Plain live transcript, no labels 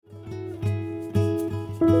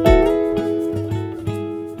I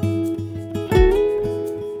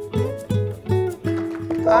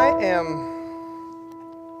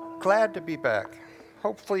am glad to be back.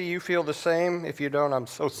 Hopefully you feel the same. If you don't, I'm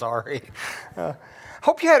so sorry.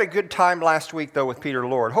 Hope you had a good time last week, though, with Peter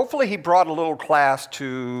Lord. Hopefully he brought a little class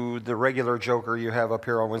to the regular joker you have up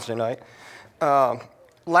here on Wednesday night.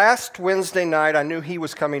 Last Wednesday night, I knew he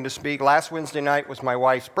was coming to speak. Last Wednesday night was my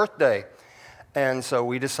wife's birthday, and so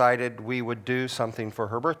we decided we would do something for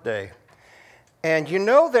her birthday. And you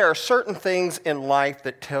know, there are certain things in life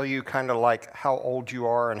that tell you kind of like how old you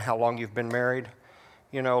are and how long you've been married.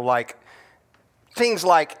 You know, like things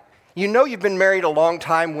like, you know you've been married a long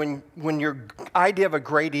time when your idea of a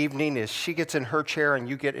great evening is she gets in her chair and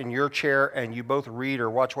you get in your chair and you both read or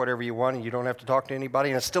watch whatever you want and you don't have to talk to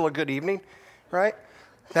anybody and it's still a good evening, right?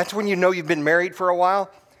 That's when you know you've been married for a while.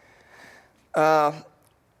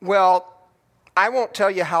 Well, I won't tell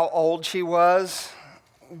you how old she was,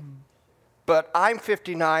 but I'm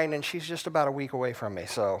 59 and she's just about a week away from me.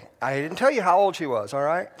 So I didn't tell you how old she was, all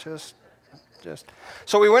right? Just.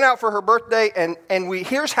 So we went out for her birthday, and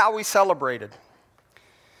here's how we celebrated.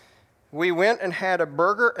 We went and had a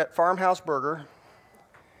burger at Farmhouse Burger,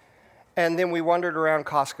 and then we wandered around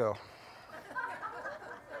Costco.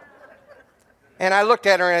 And I looked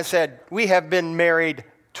at her and I said, we have been married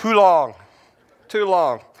too long.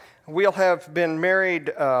 We'll have been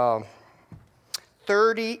married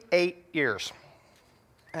 38 years.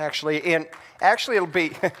 Actually, it'll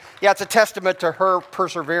be, it's a testament to her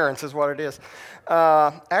perseverance is what it is.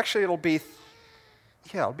 Actually, it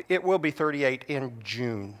will be 38 in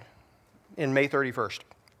June, in May 31st.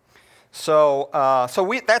 So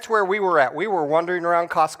that's where we were at. We were wandering around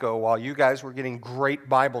Costco while you guys were getting great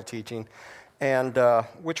Bible teaching, and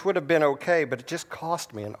which would have been okay, but it just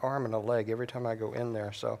cost me an arm and a leg every time I go in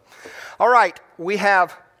there. So, all right, we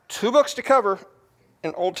have 2 books to cover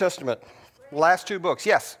in Old Testament. Last 2 books,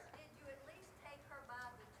 yes. Did you at least take her by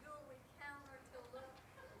the jewelry counter to look?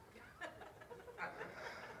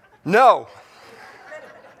 No.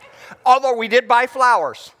 Although we did buy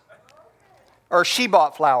flowers. Or she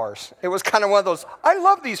bought flowers. It was kind of one of those, I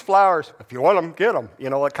love these flowers. If you want them, get them. You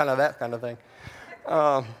know, that kind of thing.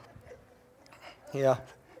 Yeah.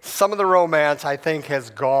 Some of the romance, I think, has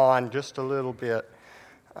gone just a little bit.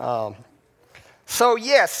 So,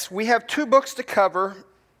 yes, we have 2 books to cover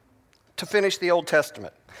to finish the Old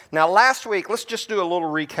Testament. Now, last week, let's just do a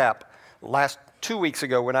little recap. 2 weeks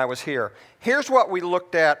ago when I was here. Here's what we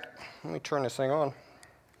looked at. Let me turn this thing on.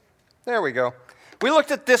 There we go. We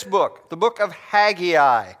looked at this book, the book of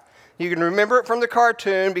Haggai. You can remember it from the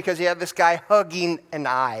cartoon because you have this guy hugging an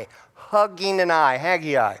eye,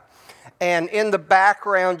 Haggai. And in the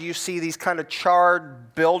background, you see these kind of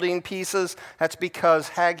charred building pieces. That's because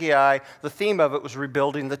Haggai, the theme of it was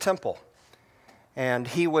rebuilding the temple. And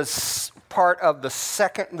he was part of the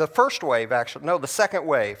second wave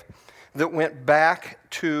that went back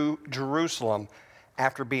to Jerusalem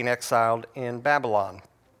after being exiled in Babylon.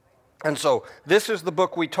 And so this is the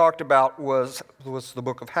book we talked about was the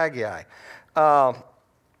book of Haggai. A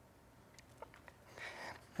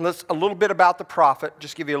little bit about the prophet,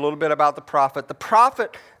 just give you a little bit about the prophet. The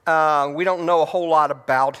prophet, we don't know a whole lot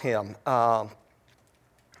about him.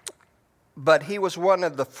 But he was one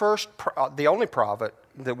of the only prophet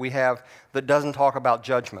that we have that doesn't talk about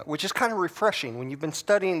judgment, which is kind of refreshing when you've been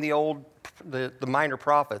studying the minor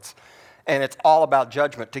prophets, and it's all about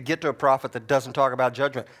judgment. To get to a prophet that doesn't talk about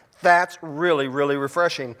judgment, that's really, really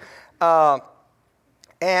refreshing.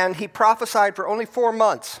 And he prophesied for only 4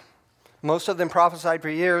 months. Most of them prophesied for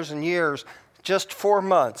years and years, just 4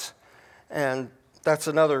 months. And that's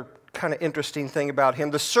another kind of interesting thing about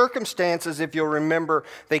him. The circumstances, if you'll remember,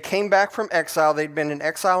 they came back from exile. They'd been in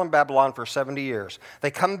exile in Babylon for 70 years.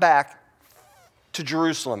 They come back to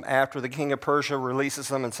Jerusalem after the king of Persia releases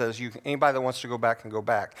them and says, anybody that wants to go back can go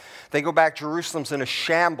back. They go back. Jerusalem's in a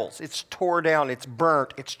shambles. It's tore down. It's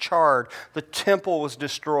burnt. It's charred. The temple was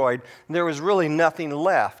destroyed. There was really nothing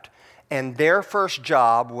left. And their first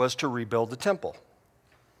job was to rebuild the temple.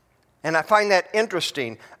 And I find that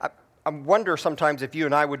interesting. I wonder sometimes if you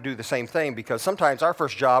and I would do the same thing, because sometimes our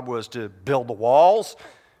first job was to build the walls,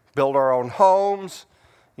 build our own homes,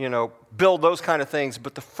 build those kind of things.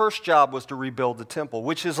 But the first job was to rebuild the temple,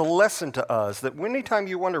 which is a lesson to us that anytime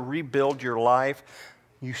you want to rebuild your life,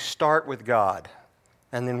 you start with God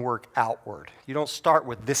and then work outward. You don't start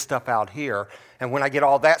with this stuff out here, and when I get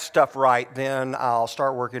all that stuff right, then I'll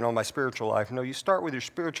start working on my spiritual life. No, you start with your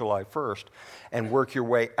spiritual life first and work your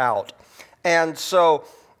way out. And so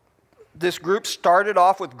this group started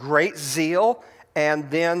off with great zeal,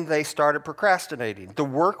 and then they started procrastinating. The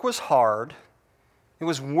work was hard, It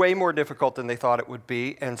was way more difficult than they thought it would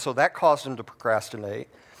be, and so that caused them to procrastinate.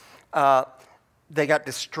 They got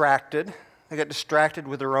distracted. They got distracted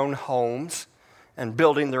with their own homes and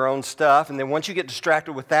building their own stuff. And then once you get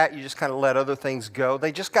distracted with that, you just kind of let other things go.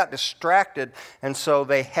 They just got distracted, and so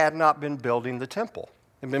they had not been building the temple.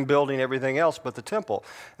 They've been building everything else but the temple.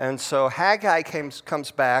 And so Haggai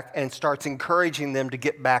comes back and starts encouraging them to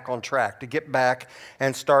get back on track, to get back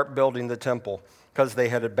and start building the temple because they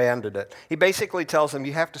had abandoned it. He basically tells them,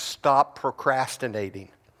 you have to stop procrastinating.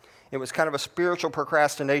 It was kind of a spiritual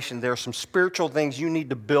procrastination. There are some spiritual things you need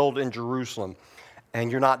to build in Jerusalem,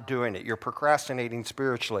 and you're not doing it. You're procrastinating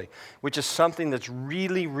spiritually, which is something that's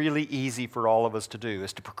really, really easy for all of us to do,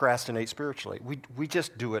 is to procrastinate spiritually. We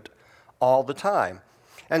just do it all the time.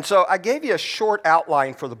 And so I gave you a short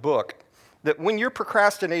outline for the book that when you're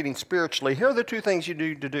procrastinating spiritually, here are the two things you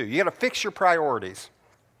need to do. You got to fix your priorities,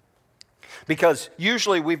 because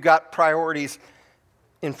usually we've got priorities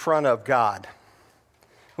in front of God.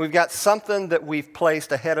 We've got something that we've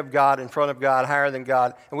placed ahead of God, in front of God, higher than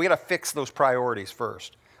God, and we got to fix those priorities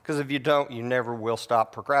first. Because if you don't, you never will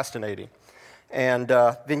stop procrastinating. And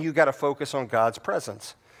then you got to focus on God's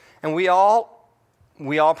presence. And we all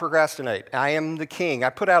procrastinate. I am the king. I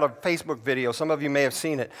put out a Facebook video. Some of you may have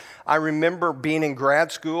seen it. I remember being in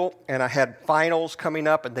grad school, and I had finals coming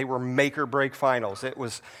up, and they were make or break finals. It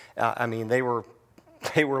was, they were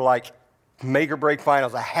like make or break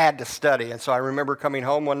finals. I had to study. And so I remember coming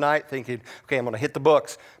home one night thinking, okay, I'm going to hit the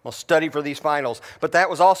books. I'm going to study for these finals. But that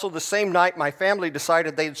was also the same night my family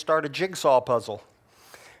decided they'd start a jigsaw puzzle.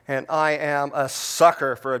 And I am a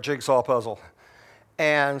sucker for a jigsaw puzzle.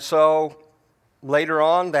 And so later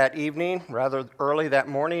on that evening, rather early that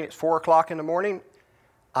morning, it's 4 o'clock in the morning,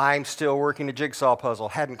 I'm still working a jigsaw puzzle.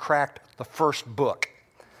 Hadn't cracked the first book.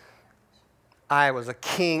 I was a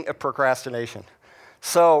king of procrastination.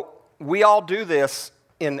 So we all do this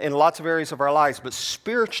in lots of areas of our lives, but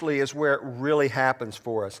spiritually is where it really happens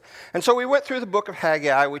for us. And so we went through the book of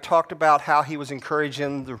Haggai. We talked about how he was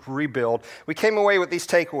encouraging the rebuild. We came away with these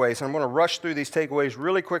takeaways, and I'm going to rush through these takeaways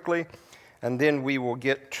really quickly, and then we will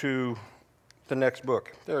get to the next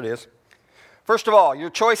book. There it is. First of all, your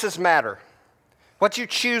choices matter. What you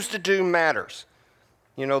choose to do matters.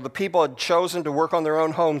 You know, the people had chosen to work on their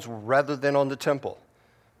own homes rather than on the temple.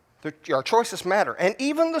 Our choices matter, and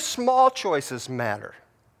even the small choices matter.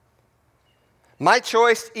 My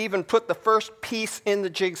choice to even put the first piece in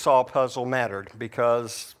the jigsaw puzzle mattered,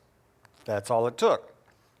 because that's all it took.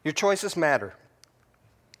 Your choices matter.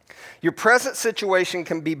 Your present situation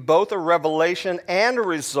can be both a revelation and a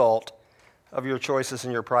result of your choices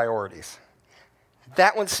and your priorities.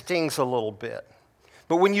 That one stings a little bit.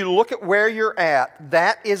 But when you look at where you're at,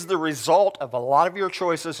 that is the result of a lot of your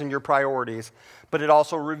choices and your priorities, but it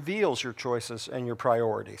also reveals your choices and your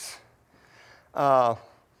priorities. If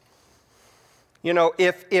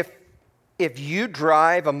you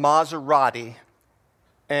drive a Maserati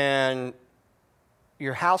and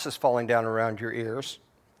your house is falling down around your ears,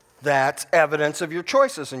 that's evidence of your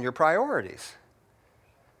choices and your priorities.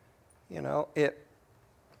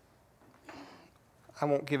 I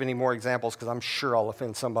won't give any more examples because I'm sure I'll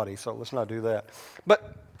offend somebody, so let's not do that.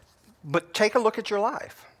 But take a look at your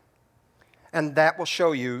life, and that will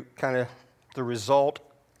show you kind of the result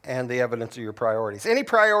and the evidence of your priorities. Any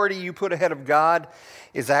priority you put ahead of God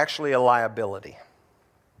is actually a liability.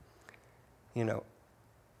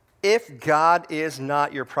 If God is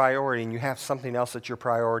not your priority and you have something else that's your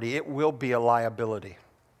priority, it will be a liability.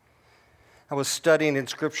 I was studying in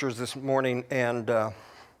scriptures this morning, and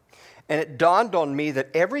it dawned on me that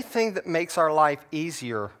everything that makes our life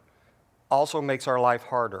easier also makes our life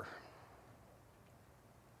harder.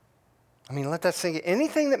 Let that sink in.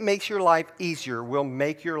 Anything that makes your life easier will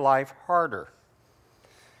make your life harder.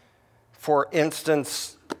 For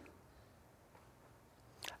instance,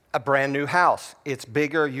 a brand new house. It's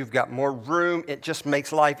bigger, you've got more room, it just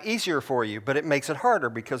makes life easier for you, but it makes it harder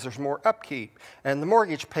because there's more upkeep, and the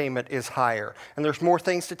mortgage payment is higher, and there's more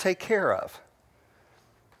things to take care of.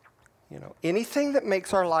 Anything that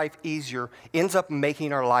makes our life easier ends up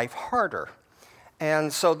making our life harder.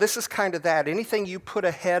 And so this is kind of that. Anything you put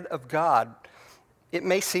ahead of God, it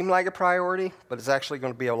may seem like a priority, but it's actually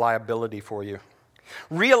going to be a liability for you.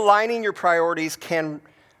 Realigning your priorities can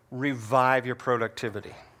revive your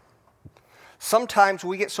productivity. Sometimes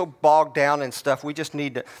we get so bogged down in stuff, we just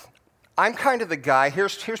need to. I'm kind of the guy,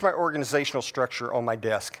 here's my organizational structure on my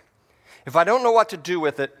desk. If I don't know what to do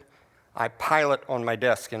with it, I pile it on my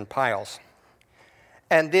desk in piles.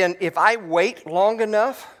 And then if I wait long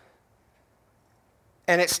enough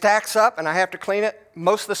and it stacks up and I have to clean it,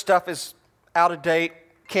 most of the stuff is out of date,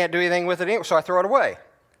 can't do anything with it anymore, so I throw it away,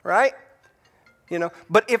 right?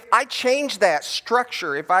 But if I change that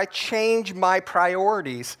structure, if I change my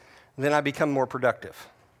priorities, then I become more productive.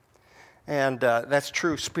 And that's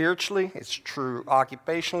true spiritually, it's true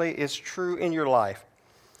occupationally, it's true in your life.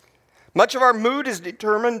 Much of our mood is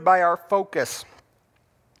determined by our focus.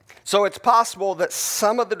 So it's possible that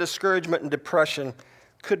some of the discouragement and depression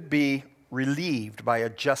could be relieved by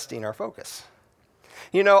adjusting our focus.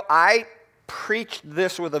 I preached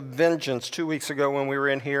this with a vengeance 2 weeks ago when we were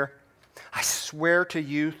in here. I swear to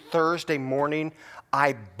you, Thursday morning,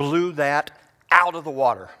 I blew that out of the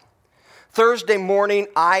water. Thursday morning,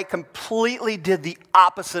 I completely did the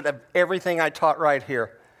opposite of everything I taught right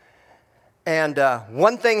here. And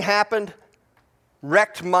one thing happened,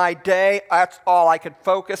 wrecked my day. That's all I could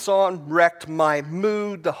focus on, wrecked my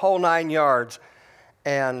mood, the whole 9 yards.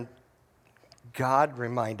 And God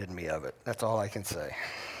reminded me of it. That's all I can say.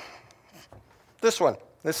 This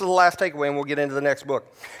is the last takeaway, and we'll get into the next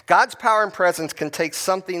book. God's power and presence can take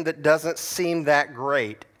something that doesn't seem that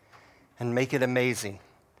great and make it amazing.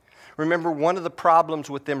 Remember, one of the problems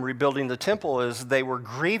with them rebuilding the temple is they were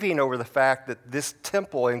grieving over the fact that this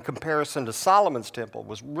temple, in comparison to Solomon's temple,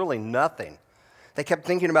 was really nothing. They kept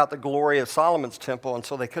thinking about the glory of Solomon's temple, and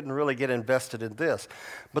so they couldn't really get invested in this.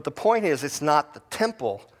 But the point is, it's not the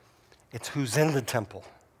temple, it's who's in the temple.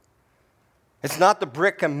 It's not the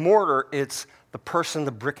brick and mortar, it's the person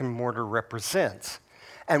the brick and mortar represents.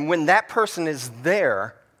 And when that person is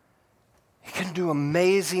there, he can do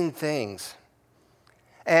amazing things.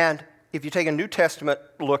 And if you take a New Testament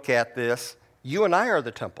look at this, you and I are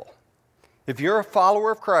the temple. If you're a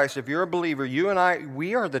follower of Christ, if you're a believer, you and I,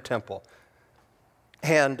 we are the temple.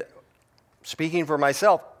 And speaking for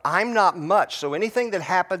myself, I'm not much, so anything that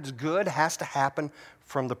happens good has to happen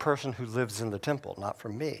from the person who lives in the temple, not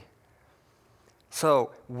from me.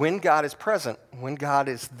 So when God is present, when God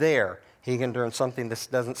is there, he can turn something that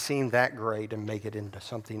doesn't seem that great and make it into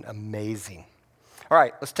something amazing. All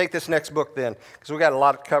right, let's take this next book then, because we've got a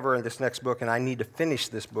lot to cover in this next book, and I need to finish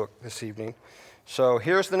this book this evening. So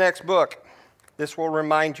here's the next book. This will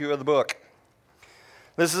remind you of the book.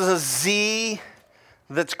 This is a Z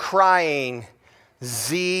that's crying.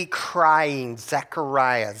 Z crying.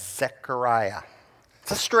 Zechariah.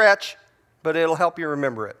 It's a stretch, but it'll help you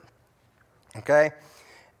remember it. Okay?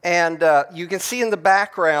 And you can see in the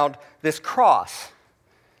background this cross,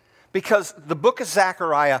 because the book of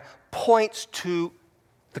Zechariah points to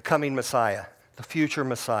the coming Messiah, the future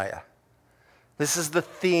Messiah. This is the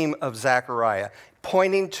theme of Zechariah,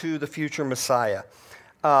 pointing to the future Messiah.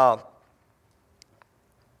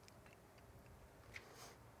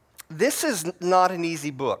 This is not an easy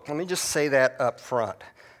book. Let me just say that up front.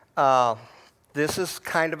 This is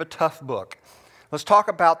kind of a tough book. Let's talk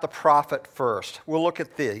about the prophet first. We'll look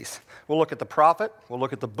at these. We'll look at the prophet, we'll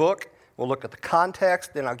look at the book, we'll look at the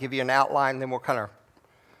context, then I'll give you an outline, then we'll kind of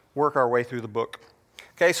work our way through the book.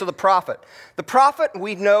 Okay, so the prophet. The prophet,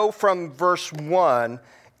 we know from verse 1,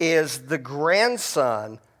 is the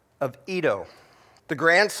grandson of Iddo. The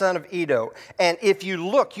grandson of Iddo. And if you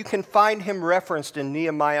look, you can find him referenced in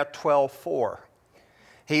Nehemiah 12:4.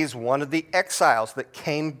 He's one of the exiles that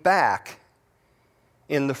came back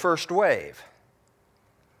in the first wave.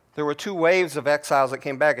 There were 2 waves of exiles that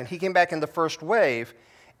came back, and he came back in the first wave,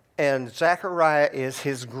 and Zechariah is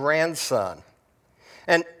his grandson.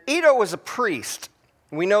 And Iddo was a priest.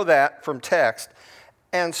 We know that from text.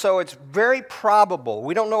 And so it's very probable,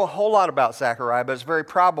 we don't know a whole lot about Zechariah, but it's very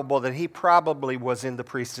probable that he probably was in the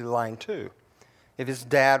priestly line too. If his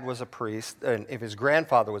dad was a priest, and if his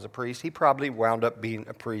grandfather was a priest, he probably wound up being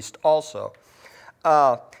a priest also.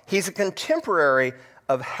 He's a contemporary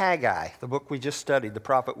of Haggai, the book we just studied, the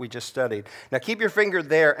prophet we just studied. Now keep your finger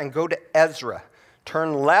there and go to Ezra.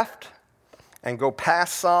 Turn left and go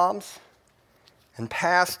past Psalms and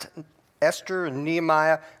past Esther and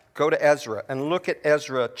Nehemiah. Go to Ezra and look at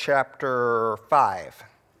Ezra chapter 5.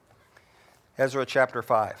 Ezra chapter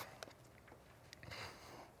 5.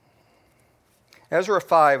 Ezra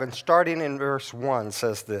 5, and starting in verse 1,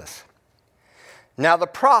 says this. Now the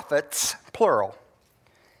prophets, plural,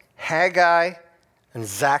 Haggai and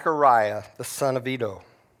Zechariah, the son of Iddo,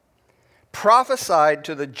 prophesied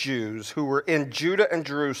to the Jews who were in Judah and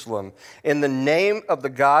Jerusalem in the name of the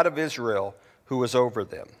God of Israel who was over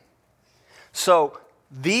them. So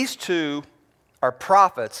these two are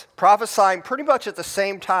prophets prophesying pretty much at the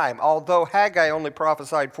same time. Although Haggai only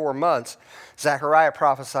prophesied 4 months, Zechariah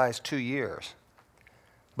prophesies 2 years.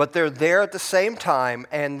 But they're there at the same time,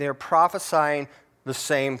 and they're prophesying the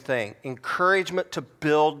same thing. Encouragement to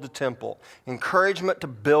build the temple. Encouragement to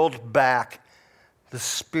build back the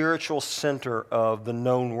spiritual center of the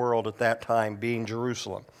known world at that time, being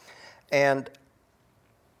Jerusalem. And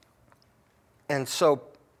And so,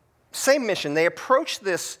 same mission. They approach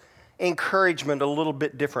this encouragement a little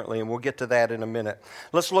bit differently, and we'll get to that in a minute.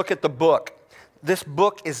 Let's look at the book. This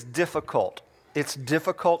book is difficult. It's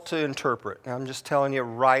difficult to interpret. I'm just telling you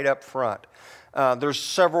right up front. There's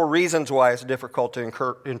several reasons why it's difficult to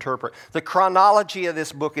interpret. The chronology of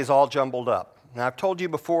this book is all jumbled up. Now, I've told you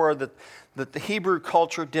before that the Hebrew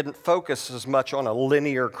culture didn't focus as much on a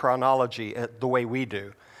linear chronology the way we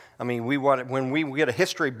do. I mean, when we get a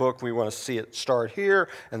history book, we want to see it start here,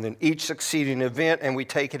 and then each succeeding event, and we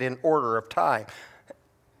take it in order of time.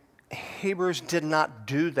 Hebrews did not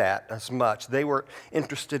do that as much. They were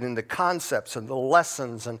interested in the concepts and the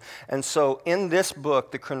lessons. And so in this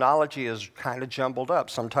book, the chronology is kind of jumbled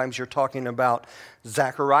up. Sometimes you're talking about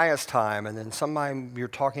Zechariah's time, and then sometimes you're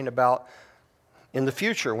talking about in the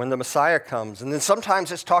future when the Messiah comes. And then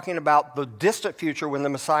sometimes it's talking about the distant future when the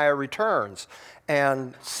Messiah returns.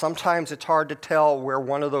 And sometimes it's hard to tell where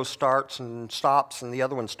one of those starts and stops and the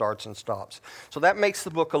other one starts and stops. So that makes the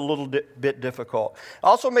book a little bit difficult.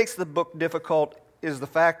 Also makes the book difficult is the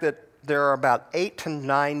fact that there are about 8 to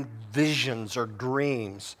 9 visions or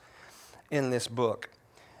dreams in this book.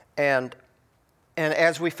 And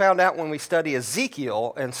as we found out when we study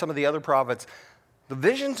Ezekiel and some of the other prophets, the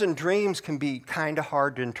visions and dreams can be kind of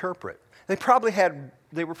hard to interpret. They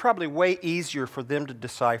were probably way easier for them to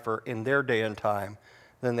decipher in their day and time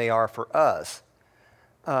than they are for us.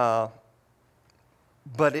 But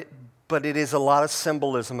it is a lot of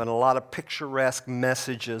symbolism and a lot of picturesque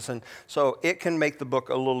messages, and so it can make the book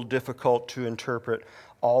a little difficult to interpret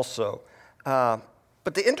also.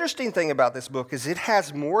 But the interesting thing about this book is it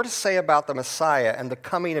has more to say about the Messiah and the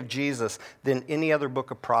coming of Jesus than any other book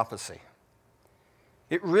of prophecy.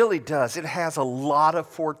 It really does. It has a lot of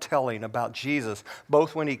foretelling about Jesus,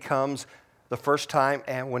 both when he comes the first time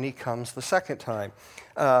and when he comes the second time.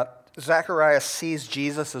 Zechariah sees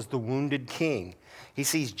Jesus as the wounded king. He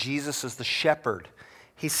sees Jesus as the shepherd.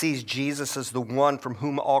 He sees Jesus as the one from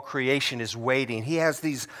whom all creation is waiting. He has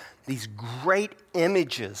these great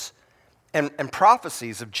images and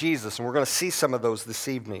prophecies of Jesus, and we're going to see some of those this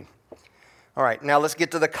evening. All right, now let's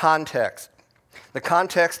get to the context. The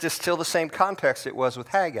context is still the same context it was with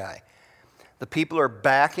Haggai. The people are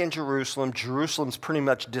back in Jerusalem. Jerusalem's pretty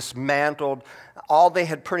much dismantled. All they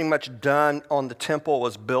had pretty much done on the temple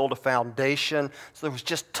was build a foundation. So there was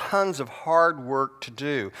just tons of hard work to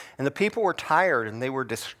do. And the people were tired and they were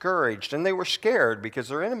discouraged and they were scared because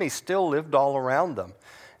their enemies still lived all around them.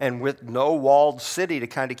 And with no walled city to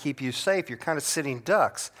kind of keep you safe, you're kind of sitting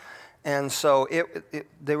ducks. And so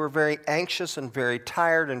they were very anxious and very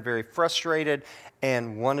tired and very frustrated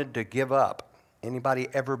and wanted to give up. Anybody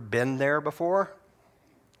ever been there before?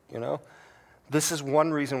 You know? This is one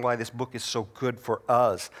reason why this book is so good for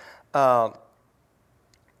us.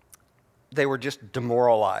 They were just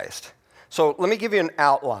demoralized. So let me give you an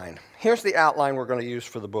outline. Here's the outline we're going to use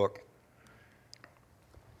for the book.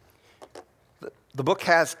 The book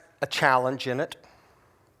has a challenge in it.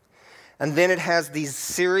 And then it has these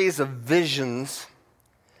series of visions,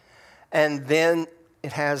 and then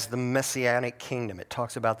it has the Messianic kingdom. It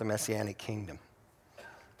talks about the Messianic kingdom.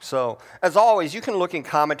 So, as always, you can look in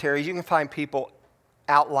commentaries. You can find people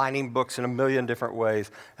outlining books in a million different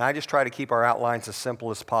ways. And I just try to keep our outlines as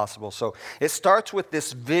simple as possible. So, it starts with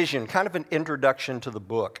this vision, kind of an introduction to the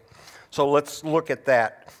book. So, let's look at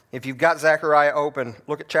that. If you've got Zechariah open,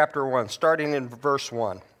 look at chapter 1, starting in verse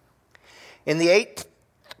 1. In the 8th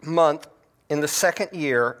month, in the second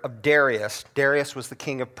year of Darius was the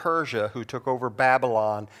king of Persia who took over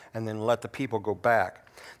Babylon and then let the people go back.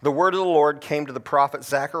 The word of the Lord came to the prophet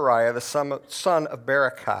Zechariah, the son of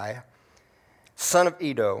Berechiah, son of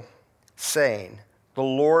Iddo, saying, "The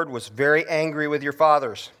Lord was very angry with your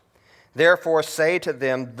fathers. Therefore say to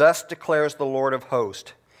them, thus declares the Lord of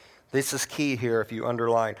hosts." This is key here if you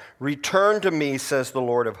underline. "Return to me, says the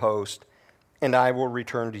Lord of hosts, and I will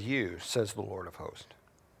return to you, says the Lord of hosts.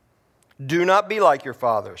 Do not be like your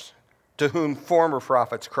fathers, to whom former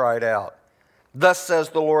prophets cried out. Thus says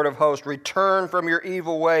the Lord of hosts, return from your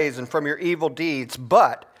evil ways and from your evil deeds.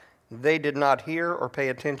 But they did not hear or pay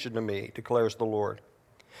attention to me, declares the Lord.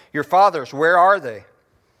 Your fathers, where are they?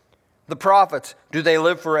 The prophets, do they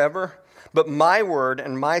live forever? But my word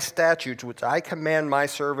and my statutes, which I command my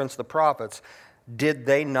servants the prophets, did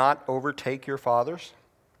they not overtake your fathers?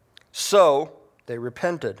 So they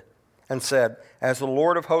repented and said, as the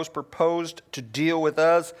Lord of hosts proposed to deal with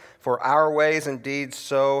us for our ways and deeds,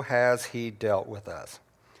 so has he dealt with us.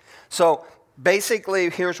 So basically,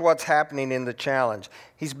 here's what's happening in the challenge.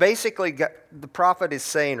 He's basically, the prophet is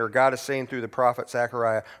saying, or God is saying through the prophet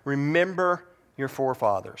Zechariah, remember your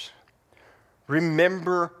forefathers.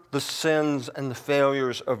 Remember the sins and the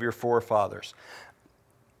failures of your forefathers.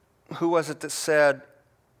 Who was it that said,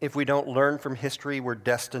 if we don't learn from history, we're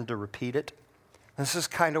destined to repeat it? This is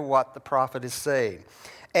kind of what the prophet is saying.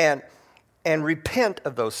 And repent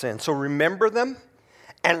of those sins. So remember them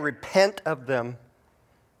and repent of them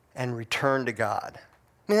and return to God.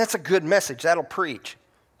 I mean, that's a good message. That'll preach.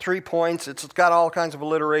 3 points. It's got all kinds of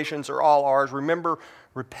alliterations. They're all ours. Remember,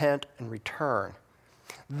 repent, and return.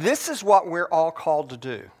 This is what we're all called to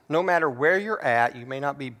do. No matter where you're at, you may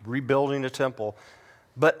not be rebuilding a temple,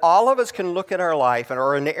 but all of us can look at our life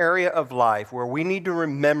or an area of life where we need to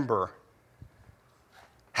remember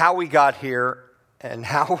how we got here and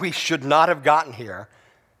how we should not have gotten here,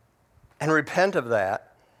 and repent of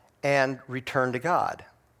that and return to God.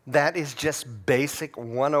 That is just basic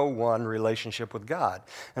 101 relationship with God.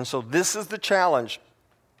 And so this is the challenge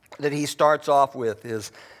that he starts off with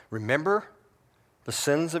is, remember the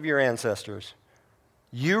sins of your ancestors.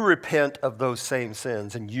 You repent of those same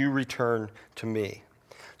sins and you return to me.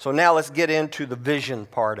 So now let's get into the vision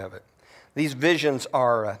part of it. These visions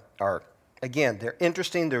are again, they're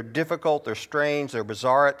interesting, they're difficult, they're strange, they're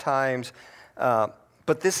bizarre at times.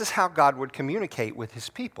 But this is how God would communicate with his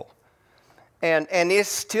people. And it's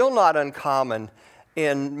still not uncommon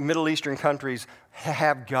in Middle Eastern countries to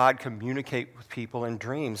have God communicate with people in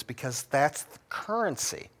dreams because that's the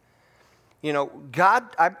currency. You know,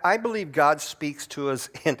 God, I believe God speaks to us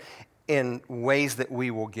in ways that we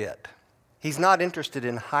will get. He's not interested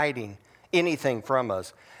in hiding anything from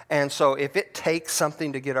us. And so if it takes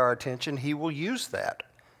something to get our attention, he will use that.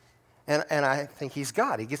 And I think he's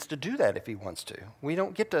God. He gets to do that if he wants to. We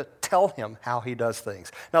don't get to tell him how he does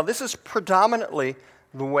things. Now, this is predominantly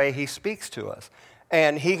the way he speaks to us.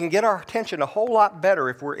 And he can get our attention a whole lot better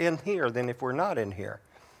if we're in here than if we're not in here.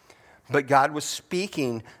 But God was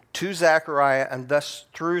speaking to Zechariah and thus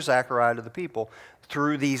through Zechariah to the people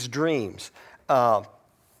through these dreams. So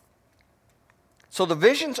the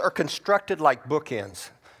visions are constructed like bookends.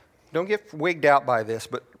 Don't get wigged out by this,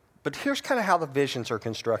 but here's kind of how the visions are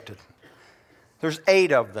constructed. There's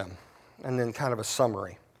 8 of them, and then kind of a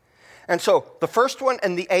summary. And so the first one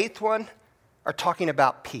and the 8th one are talking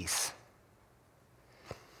about peace.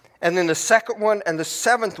 And then the second one and the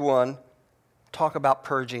 7th one talk about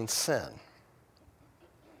purging sin.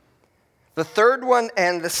 The 3rd one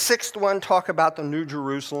and the 6th one talk about the New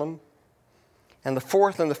Jerusalem. And the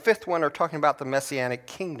 4th and the 5th one are talking about the Messianic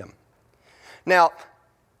kingdom. Now,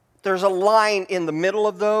 there's a line in the middle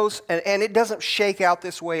of those, and it doesn't shake out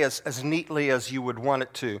this way as neatly as you would want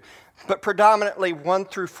it to. But predominantly 1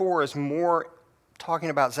 through 4 is more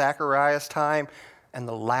talking about Zechariah's time, and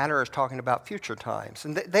the latter is talking about future times.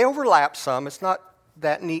 And they overlap some. It's not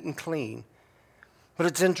that neat and clean. But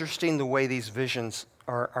it's interesting the way these visions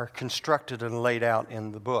are constructed and laid out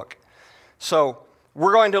in the book. So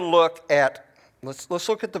we're going to look at, let's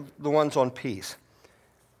look at the ones on peace.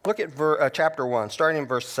 Look at chapter 1, starting in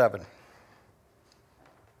verse 7.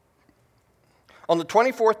 On the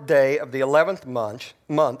 24th day of the 11th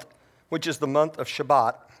month, which is the month of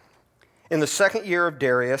Shabbat, in the 2nd year of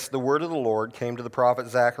Darius, the word of the Lord came to the prophet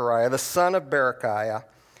Zechariah, the son of Berechiah,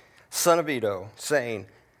 son of Iddo, saying,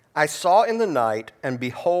 I saw in the night, and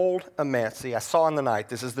behold a man. See, I saw in the night,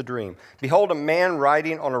 this is the dream. Behold a man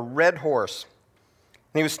riding on a red horse.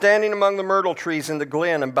 And he was standing among the myrtle trees in the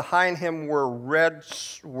glen, and behind him were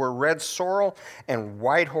red sorrel and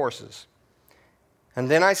white horses.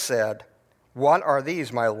 And then I said, What are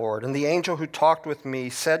these, my Lord? And the angel who talked with me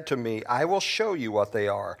said to me, I will show you what they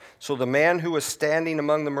are. So the man who was standing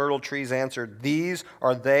among the myrtle trees answered, These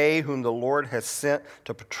are they whom the Lord has sent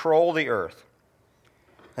to patrol the earth.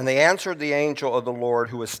 And they answered the angel of the Lord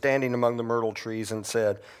who was standing among the myrtle trees and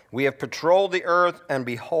said, We have patrolled the earth, and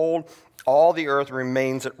behold, all the earth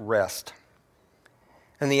remains at rest.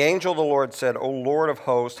 And the angel of the Lord said, O Lord of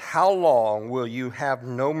hosts, how long will you have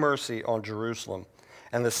no mercy on Jerusalem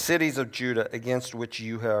and the cities of Judah against which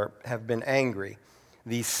you have been angry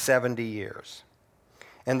these 70 years?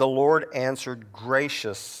 And the Lord answered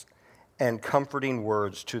gracious and comforting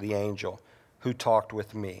words to the angel who talked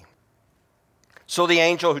with me. So the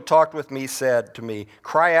angel who talked with me said to me,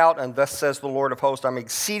 Cry out, and thus says the Lord of hosts, I'm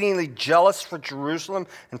exceedingly jealous for Jerusalem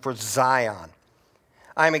and for Zion.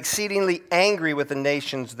 I'm exceedingly angry with the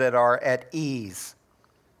nations that are at ease.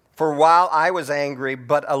 For while I was angry,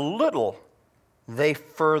 but a little, they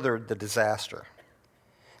furthered the disaster.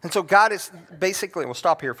 And so God is basically, we'll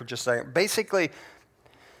stop here for just a second. Basically,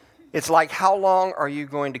 it's like, how long are you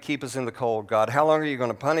going to keep us in the cold, God? How long are you going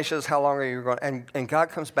to punish us? How long are you going to... And God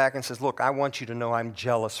comes back and says, look, I want you to know I'm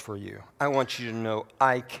jealous for you. I want you to know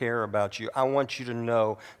I care about you. I want you to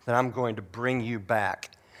know that I'm going to bring you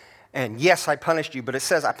back. And yes, I punished you, but it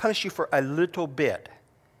says I punished you for a little bit.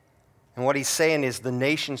 And what he's saying is the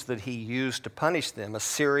nations that he used to punish them,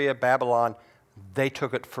 Assyria, Babylon, they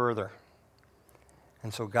took it further.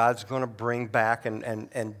 And so God's going to bring back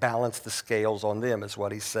and balance the scales on them, is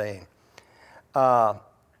what he's saying.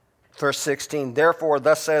 Verse 16, therefore,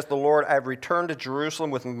 thus says the Lord, I have returned to Jerusalem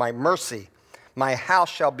with my mercy. My house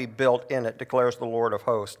shall be built in it, declares the Lord of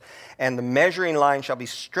hosts. And the measuring line shall be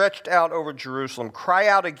stretched out over Jerusalem. Cry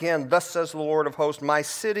out again, thus says the Lord of hosts, my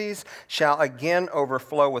cities shall again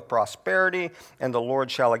overflow with prosperity, and the Lord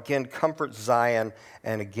shall again comfort Zion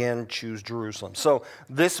and again choose Jerusalem. So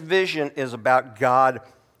this vision is about God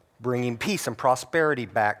bringing peace and prosperity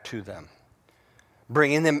back to them,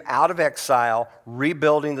 bringing them out of exile,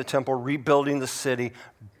 rebuilding the temple, rebuilding the city,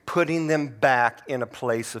 putting them back in a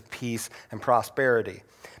place of peace and prosperity.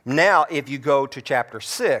 Now, if you go to chapter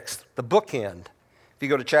 6, the bookend, if you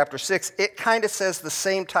go to chapter 6, it kind of says the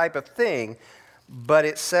same type of thing, but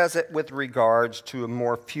it says it with regards to a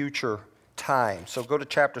more future time. So go to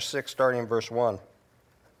chapter 6, starting in verse 1.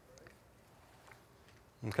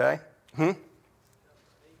 Okay?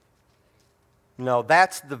 No,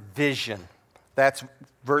 that's the vision. That's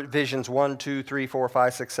visions 1, 2, 3, 4,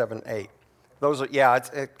 5, 6, 7, 8. Those are,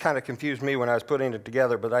 it kind of confused me when I was putting it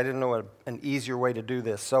together, but I didn't know an easier way to do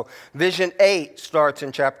this. So vision 8 starts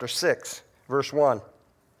in chapter 6, verse 1.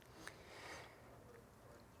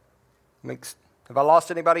 Have I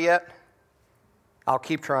lost anybody yet? I'll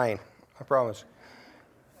keep trying, I promise.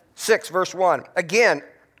 6, verse 1. Again,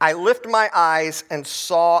 I lift my eyes and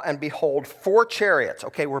saw and behold 4 chariots.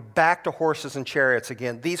 Okay, we're back to horses and chariots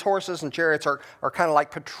again. These horses and chariots are kind of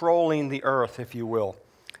like patrolling the earth, if you will.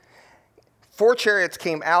 4 chariots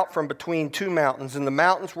came out from between 2 mountains, and the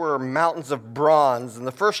mountains were mountains of bronze. And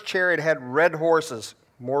the first chariot had red horses,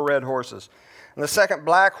 more red horses. And the second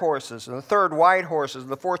black horses, and the third white horses,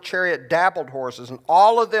 and the fourth chariot dappled horses, and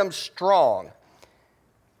all of them strong.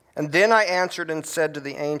 And then I answered and said to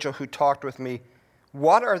the angel who talked with me,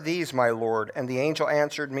 what are these, my Lord? And the angel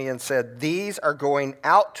answered me and said, these are going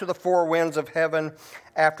out to the 4 winds of heaven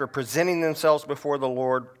after presenting themselves before the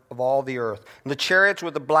Lord of all the earth. And the chariots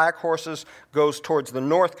with the black horses goes towards the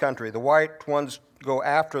north country. The white ones go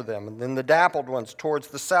after them. And then the dappled ones towards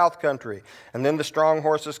the south country. And then the strong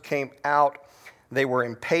horses came out. They were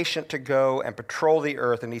impatient to go and patrol the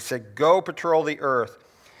earth. And he said, go patrol the earth.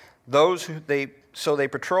 So they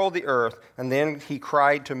patrolled the earth. And then he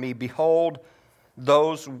cried to me, behold,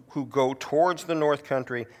 those who go towards the north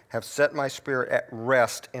country have set my spirit at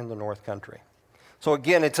rest in the north country. So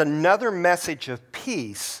again, it's another message of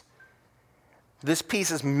peace. This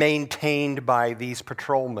peace is maintained by these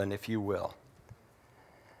patrolmen, if you will.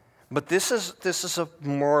 But this is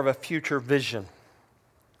more of a future vision.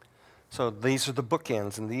 So these are the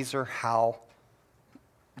bookends, and these are how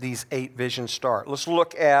these 8 visions start. Let's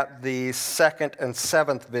look at the 2nd and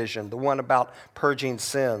 7th vision, the one about purging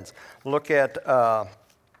sins. Look at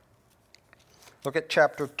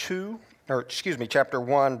chapter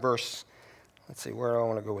 1, verse, let's see, where do I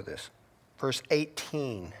want to go with this? Verse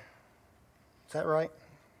 18. Is that right?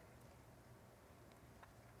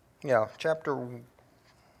 Yeah,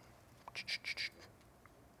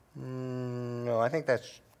 no, I think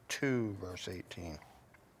that's 2, verse 18.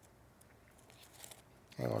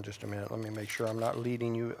 Hang on just a minute. Let me make sure I'm not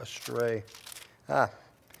leading you astray.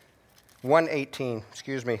 1:18,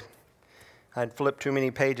 excuse me. I'd flipped too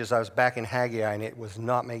many pages. I was back in Haggai, and it was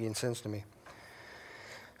not making sense to me.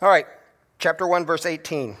 All right, chapter 1, verse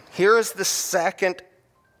 18. Here is the second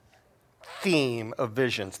theme of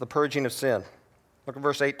visions, the purging of sin. Look at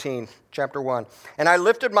verse 18, chapter 1. And I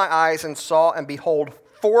lifted my eyes and saw, and behold,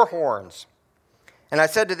 4 horns. And I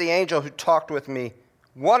said to the angel who talked with me,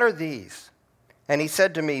 what are these? And he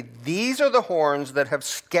said to me, these are the horns that have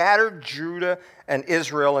scattered Judah and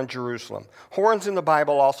Israel and Jerusalem. Horns in the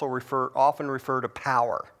Bible also often refer to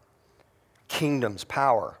power, kingdoms,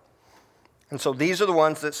 power. And so these are the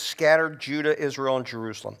ones that scattered Judah, Israel, and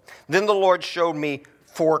Jerusalem. Then the Lord showed me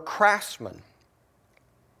 4 craftsmen.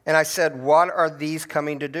 And I said, what are these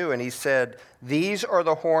coming to do? And he said, these are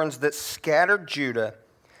the horns that scattered Judah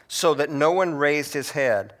so that no one raised his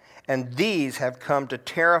head. And these have come to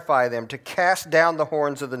terrify them, to cast down the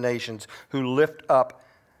horns of the nations who lift up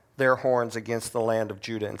their horns against the land of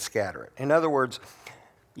Judah and scatter it. In other words,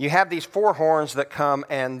 you have these 4 horns that come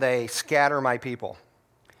and they scatter my people.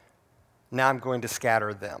 Now I'm going to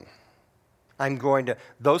scatter them.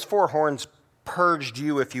 Those 4 horns purged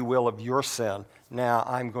you, if you will, of your sin. Now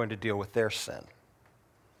I'm going to deal with their sin.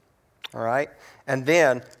 All right? And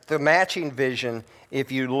then the matching vision,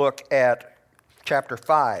 if you look at chapter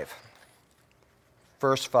 5,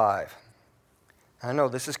 verse 5. I know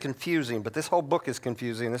this is confusing, but this whole book is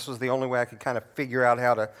confusing. This was the only way I could kind of figure out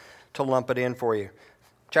how to lump it in for you.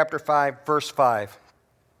 Chapter 5, verse 5.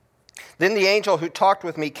 Then the angel who talked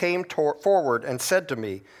with me came forward and said to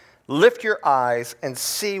me, lift your eyes and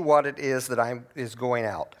see what it is that is going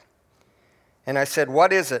out. And I said,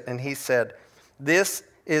 what is it? And he said, this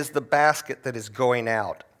is the basket that is going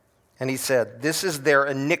out. And he said, this is their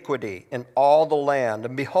iniquity in all the land.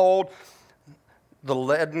 And behold, the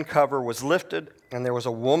leaden cover was lifted, and there was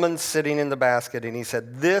a woman sitting in the basket. And he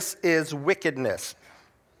said, this is wickedness.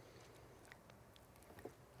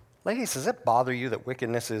 Ladies, does it bother you that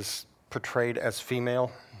wickedness is portrayed as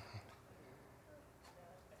female?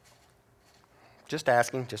 Just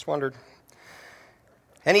asking, just wondered.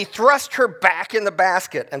 And he thrust her back in the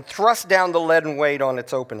basket and thrust down the leaden weight on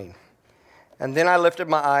its opening. And then I lifted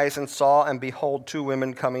my eyes and saw, and behold, two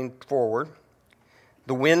women coming forward.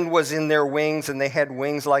 The wind was in their wings, and they had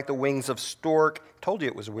wings like the wings of stork. Told you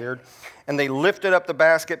it was weird. And they lifted up the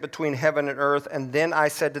basket between heaven and earth. And then I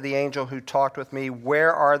said to the angel who talked with me,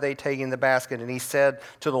 where are they taking the basket? And he said,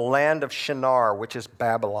 to the land of Shinar, which is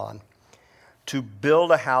Babylon, to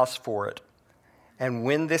build a house for it. And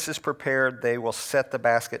when this is prepared, they will set the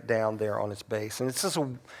basket down there on its base. And it's just a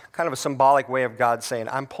kind of a symbolic way of God saying,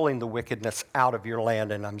 I'm pulling the wickedness out of your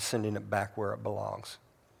land and I'm sending it back where it belongs.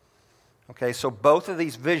 Okay, so both of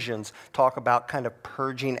these visions talk about kind of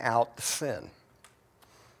purging out the sin.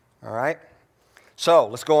 All right? So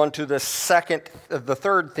let's go on to the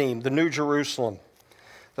third theme, the New Jerusalem.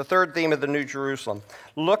 The third theme of the New Jerusalem.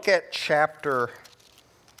 Look at chapter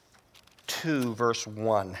 2, verse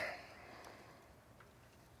 1.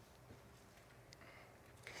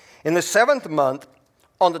 In the 7th month,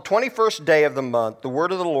 on the 21st day of the month, the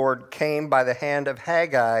word of the Lord came by the hand of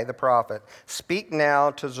Haggai the prophet. Speak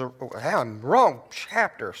now to I'm wrong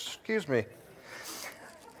chapter, excuse me.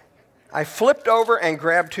 I flipped over and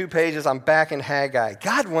grabbed 2 pages. I'm back in Haggai.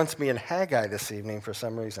 God wants me in Haggai this evening for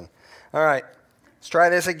some reason. All right, let's try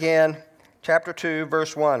this again. Chapter 2,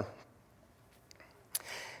 verse 1.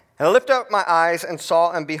 And I lifted up my eyes and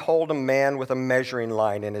saw, and behold, a man with a measuring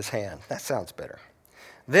line in his hand. That sounds better.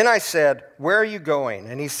 Then I said, where are you going?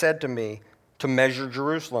 And he said to me, to measure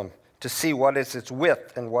Jerusalem, to see what is its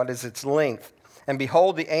width and what is its length. And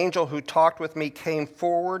behold, the angel who talked with me came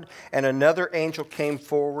forward, and another angel came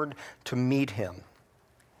forward to meet him,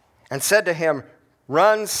 and said to him,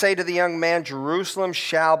 run, say to the young man, Jerusalem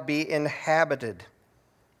shall be inhabited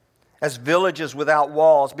as villages without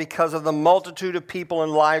walls, because of the multitude of people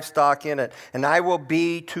and livestock in it. And I will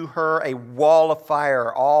be to her a wall of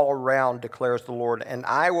fire all around, declares the Lord, and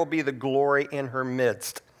I will be the glory in her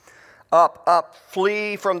midst. Up, up,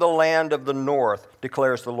 flee from the land of the north,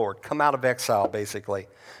 declares the Lord. Come out of exile, basically.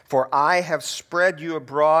 For I have spread you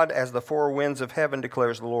abroad as the four winds of heaven,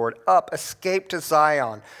 declares the Lord. Up, escape to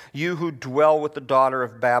Zion, you who dwell with the daughter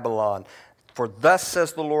of Babylon. For thus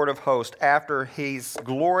says the Lord of hosts, after his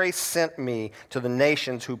glory sent me to the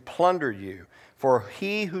nations who plundered you. For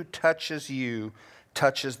he who touches you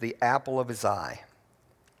touches the apple of his eye.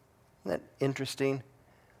 Isn't that interesting?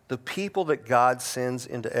 The people that God sends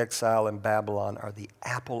into exile in Babylon are the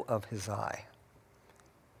apple of his eye.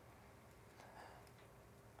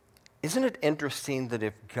 Isn't it interesting that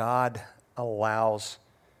if God allows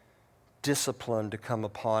discipline to come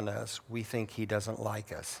upon us, we think he doesn't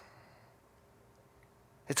like us?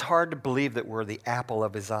 It's hard to believe that we're the apple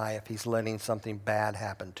of his eye if he's letting something bad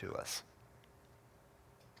happen to us.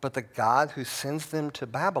 But the God who sends them to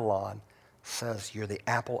Babylon says, you're the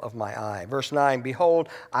apple of my eye. Verse 9, behold,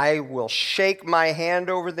 I will shake my hand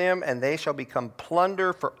over them, and they shall become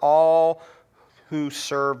plunder for all who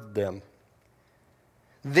served them.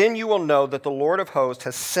 Then you will know that the Lord of hosts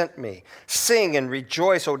has sent me. Sing and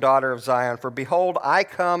rejoice, O daughter of Zion, for behold, I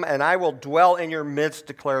come, and I will dwell in your midst,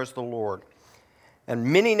 declares the Lord. And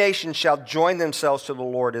many nations shall join themselves to the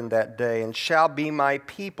Lord in that day, and shall be my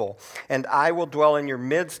people. And I will dwell in your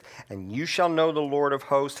midst, and you shall know the Lord of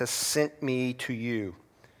hosts has sent me to you.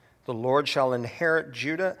 The Lord shall inherit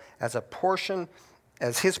Judah as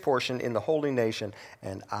his portion in the holy nation,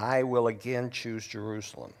 and I will again choose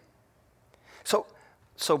Jerusalem.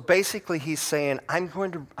 So basically he's saying, I'm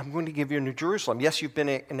going to give you a new Jerusalem. Yes, you've been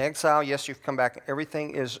in exile. Yes, you've come back.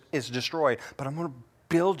 Everything is destroyed, but I'm going to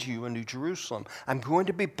build you a new Jerusalem. I'm going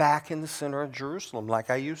to be back in the center of Jerusalem like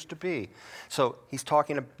I used to be. So he's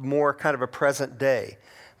talking more kind of a present day.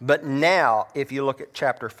 But now, if you look at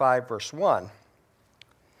chapter 5, verse 1,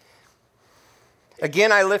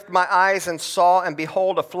 again I lift my eyes and saw, and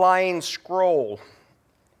behold, a flying scroll.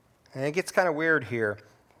 And it gets kind of weird here.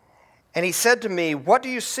 And he said to me, what do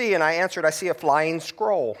you see? And I answered, I see a flying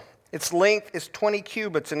scroll. Its length is 20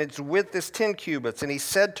 cubits, and its width is 10 cubits. And he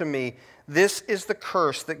said to me, this is the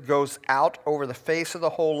curse that goes out over the face of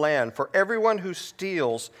the whole land. For everyone who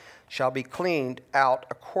steals shall be cleaned out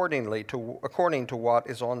according to what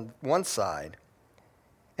is on one side.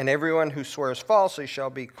 And everyone who swears falsely shall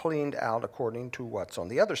be cleaned out according to what's on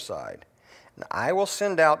the other side. And I will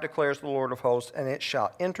send out, declares the Lord of hosts, and it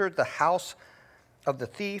shall enter the house of the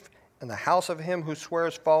thief and the house of him who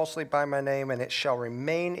swears falsely by my name, and it shall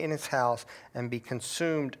remain in his house and be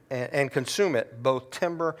consumed and consume it, both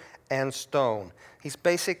timber and stone. He's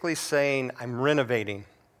basically saying, I'm renovating,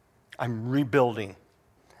 I'm rebuilding.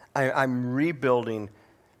 I'm rebuilding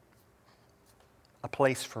a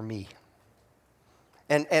place for me.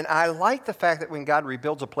 And I like the fact that when God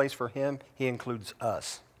rebuilds a place for him, he includes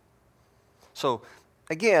us. So,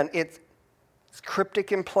 again, it's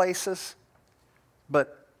cryptic in places,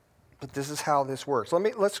 but this is how this works.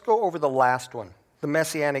 Let's go over the last one, the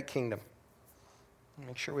Messianic kingdom.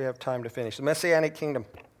 Make sure we have time to finish. The Messianic kingdom.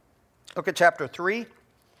 Look at chapter 3.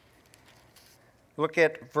 Look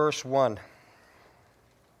at verse 1.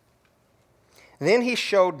 Then he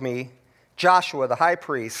showed me Joshua the high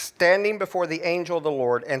priest standing before the angel of the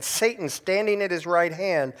Lord, and Satan standing at his right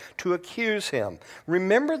hand to accuse him.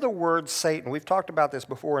 Remember the word Satan. We've talked about this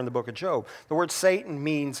before in the book of Job. The word Satan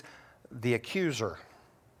means the accuser.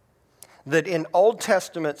 That in Old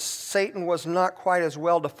Testament, Satan was not quite as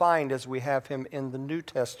well defined as we have him in the New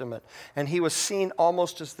Testament. And he was seen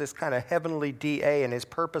almost as this kind of heavenly DA, and his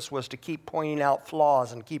purpose was to keep pointing out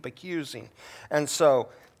flaws and keep accusing. And so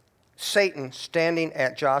Satan standing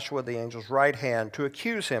at Joshua the angel's right hand to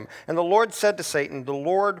accuse him. And the Lord said to Satan, the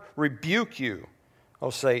Lord rebuke you,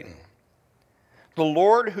 O Satan. The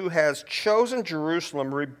Lord who has chosen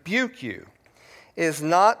Jerusalem rebuke you. Is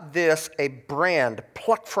not this a brand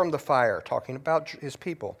plucked from the fire? Talking about his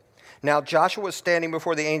people. Now Joshua was standing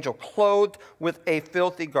before the angel, clothed with a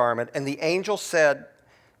filthy garment, and the angel said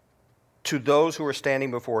to those who were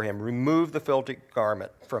standing before him, remove the filthy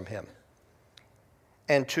garment from him.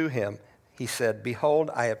 And to him he said,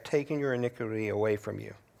 behold, I have taken your iniquity away from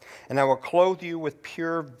you, and I will clothe you with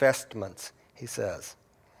pure vestments, he says.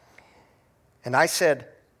 And I said,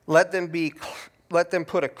 let them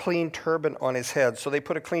put a clean turban on his head. So they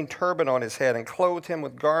put a clean turban on his head and clothed him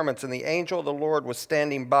with garments. And the angel of the Lord was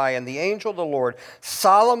standing by. And the angel of the Lord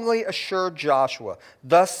solemnly assured Joshua,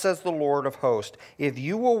 thus says the Lord of hosts, if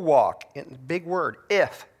you will walk, in big word,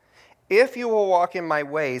 if you will walk in my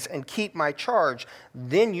ways and keep my charge,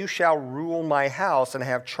 then you shall rule my house and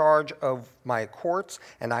have charge of my courts,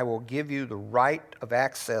 and I will give you the right of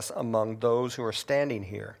access among those who are standing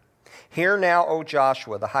here. Hear now, O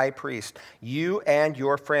Joshua, the high priest, you and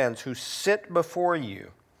your friends who sit before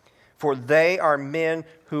you, for they are men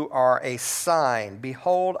who are a sign.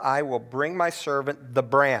 Behold, I will bring my servant the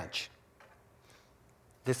branch.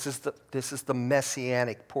 This is the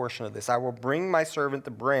messianic portion of this. I will bring my servant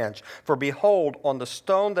the branch. For behold, on the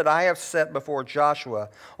stone that I have set before Joshua,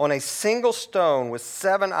 on a single stone with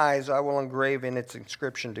 7 eyes, I will engrave in its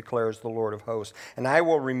inscription, declares the Lord of hosts. And I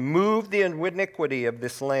will remove the iniquity of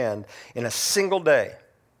this land in a single day.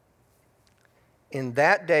 In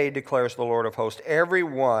that day, declares the Lord of hosts, every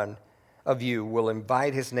one of you will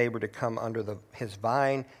invite his neighbor to come under his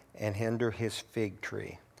vine and under his fig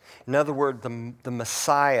tree. In other words, the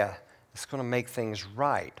Messiah is going to make things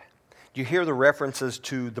right. Do you hear the references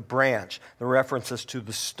to the branch, the references to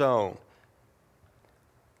the stone?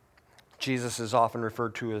 Jesus is often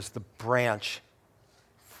referred to as the branch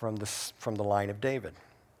from the line of David,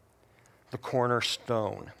 the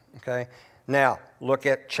cornerstone. Okay? Now, look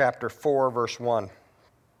at chapter 4, verse 1.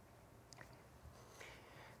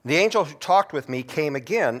 The angel who talked with me came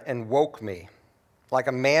again and woke me, like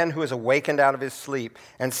a man who is awakened out of his sleep,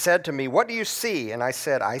 and said to me, what do you see? And I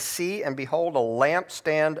said, I see, and behold, a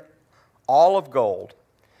lampstand all of gold,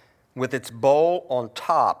 with its bowl on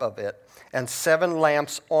top of it, and 7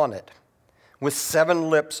 lamps on it, with 7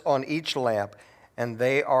 lips on each lamp, and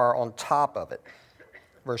they are on top of it.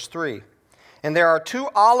 Verse 3, and there are 2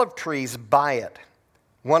 olive trees by it,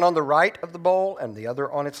 one on the right of the bowl, and the other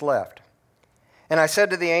on its left. And I said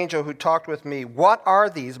to the angel who talked with me, what are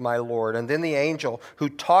these, my Lord? And then the angel who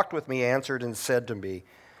talked with me answered and said to me,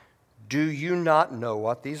 do you not know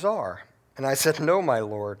what these are? And I said, no, my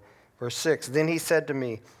Lord. Verse 6, then he said to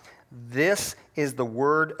me, this is the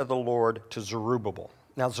word of the Lord to Zerubbabel.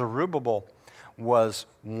 Now, Zerubbabel was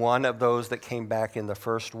one of those that came back in the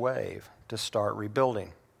first wave to start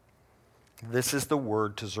rebuilding. This is the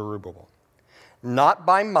word to Zerubbabel. Not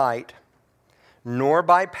by might, nor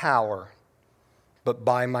by power, but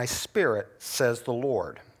by my Spirit, says the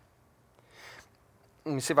Lord.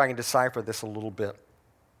 Let me see if I can decipher this a little bit.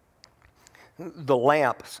 the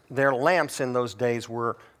lamps, their lamps in those days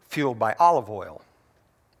were fueled by olive oil.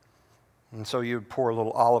 And so you'd pour a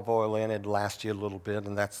little olive oil in, it'd last you a little bit,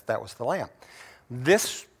 and that was the lamp.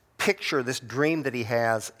 This picture, this dream that he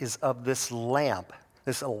has, is of this lamp,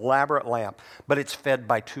 this elaborate lamp, but it's fed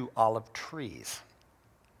by 2 olive trees,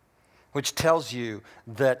 which tells you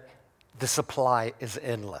that the supply is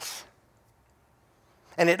endless.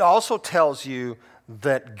 And it also tells you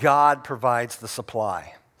that God provides the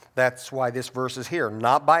supply. That's why this verse is here,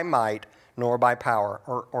 not by might nor by power,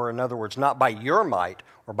 or in other words, not by your might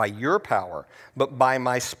or by your power, but by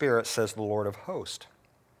my Spirit, says the Lord of hosts.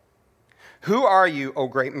 Who are you, O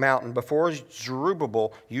great mountain? Before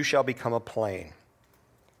Zerubbabel you shall become a plain.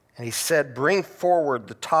 And he said, bring forward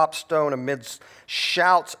the top stone amidst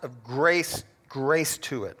shouts of grace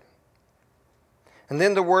to it. And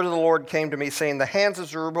then the word of the Lord came to me, saying, the hands of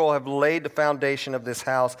Zerubbabel have laid the foundation of this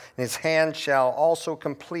house, and his hand shall also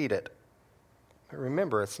complete it. But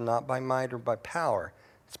remember, it's not by might or by power.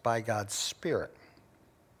 It's by God's Spirit.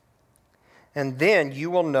 And then you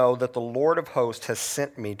will know that the Lord of hosts has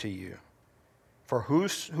sent me to you. For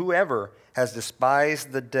whoever has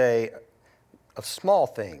despised the day of small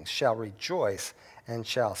things shall rejoice and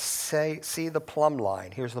shall see the plumb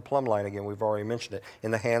line. Here's the plumb line again. We've already mentioned it.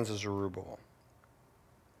 In the hands of Zerubbabel.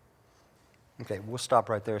 Okay, we'll stop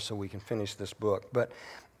right there so we can finish this book. But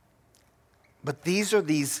these are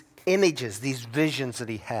these images, these visions that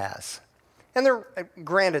he has. And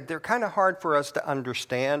they're kind of hard for us to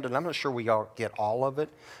understand, and I'm not sure we all get all of it,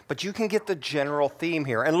 but you can get the general theme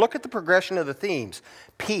here. And look at the progression of the themes.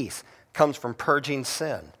 Peace comes from purging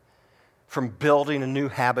sin, from building a new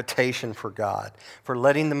habitation for God, for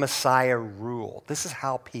letting the Messiah rule. This is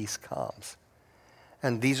how peace comes.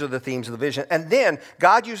 And these are the themes of the vision. And then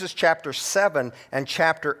God uses chapter 7 and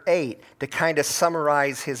chapter 8 to kind of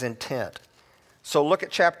summarize his intent. So look at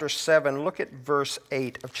chapter 7. Look at verse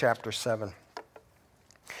 8 of chapter 7.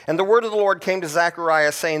 And the word of the Lord came to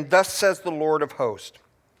Zechariah, saying, thus says the Lord of hosts,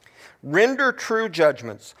 render true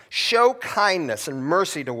judgments, show kindness and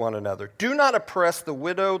mercy to one another. Do not oppress the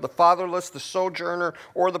widow, the fatherless, the sojourner,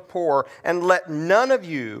 or the poor, and let none of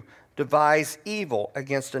you devise evil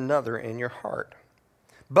against another in your heart.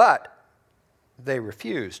 But they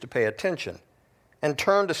refused to pay attention and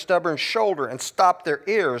turned a stubborn shoulder and stopped their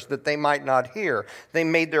ears that they might not hear. They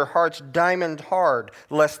made their hearts diamond hard,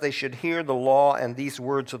 lest they should hear the law and these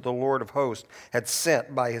words of the Lord of hosts had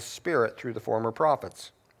sent by his Spirit through the former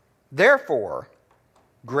prophets. Therefore,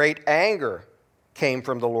 great anger came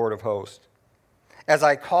from the Lord of hosts. As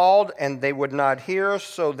I called and they would not hear,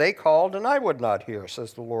 so they called and I would not hear,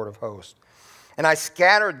 says the Lord of hosts. And I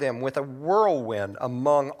scattered them with a whirlwind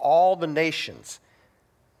among all the nations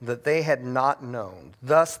that they had not known.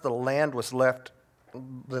 Thus the land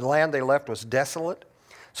they left was desolate,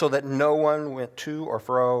 so that no one went to or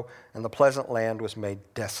fro, and the pleasant land was made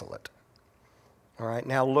desolate. All right,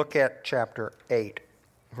 now look at chapter 8,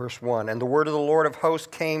 verse 1. And the word of the Lord of hosts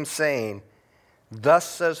came, saying, thus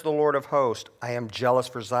says the Lord of hosts, I am jealous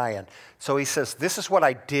for Zion. So he says, this is what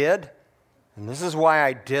I did, and this is why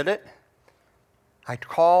I did it. I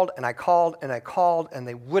called and I called and I called, and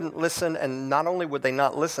they wouldn't listen. And not only would they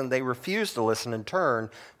not listen, they refused to listen and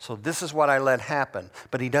turn. So this is what I let happen.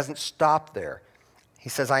 But he doesn't stop there. He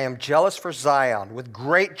says, I am jealous for Zion with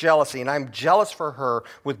great jealousy, and I'm jealous for her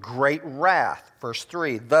with great wrath. Verse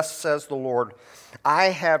 3, thus says the Lord, I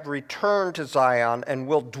have returned to Zion and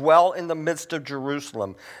will dwell in the midst of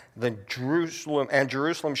Jerusalem.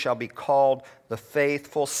 Jerusalem shall be called the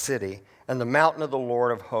faithful city, and the mountain of the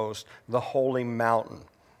Lord of hosts, the holy mountain.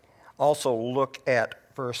 Also look at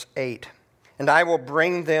verse 8. And I will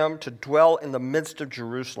bring them to dwell in the midst of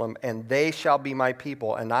Jerusalem, and they shall be my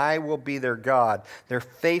people, and I will be their God, their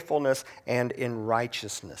faithfulness and in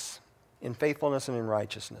righteousness. In faithfulness and in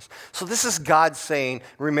righteousness. So this is God saying,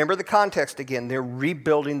 remember the context again, they're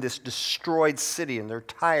rebuilding this destroyed city, and they're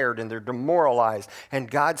tired and they're demoralized. And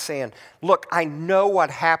God's saying, look, I know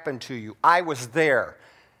what happened to you. I was there.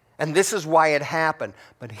 And this is why it happened.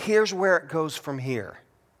 But here's where it goes from here.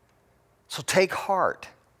 So take heart.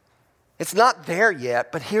 It's not there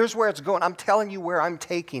yet, but here's where it's going. I'm telling you where I'm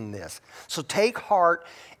taking this. So take heart,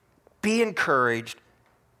 be encouraged,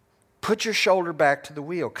 put your shoulder back to the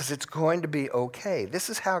wheel, because it's going to be okay. This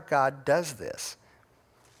is how God does this.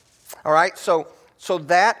 All right, so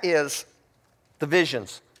that is the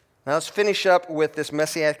visions. Now let's finish up with this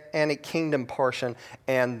Messianic kingdom portion,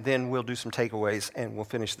 and then we'll do some takeaways, and we'll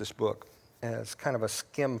finish this book as kind of a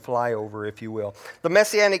skim flyover, if you will. The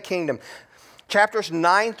Messianic kingdom. Chapters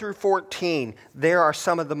 9 through 14, there are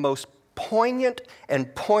some of the most poignant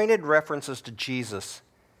and pointed references to Jesus'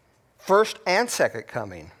 first and second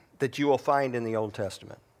coming that you will find in the Old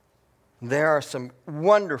Testament. There are some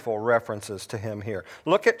wonderful references to him here.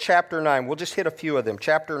 Look at chapter 9. We'll just hit a few of them.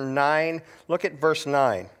 Chapter 9, look at verse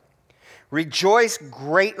 9. Rejoice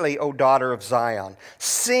greatly, O daughter of Zion.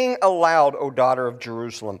 Sing aloud, O daughter of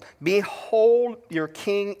Jerusalem. Behold, your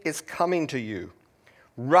king is coming to you.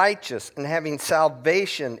 Righteous and having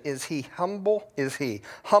salvation is he, humble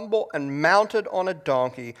and mounted on a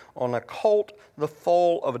donkey, on a colt, the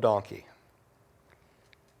foal of a donkey.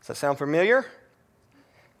 Does that sound familiar?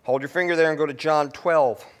 Hold your finger there and go to John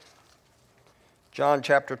 12. John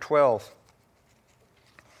chapter 12.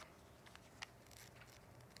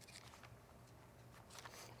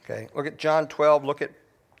 Okay, look at John 12, look at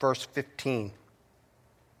verse 15.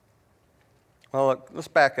 Well, look, let's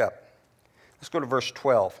back up. Let's go to verse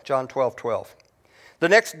 12, John 12, 12. The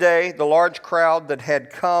next day, the large crowd that had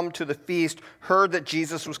come to the feast heard that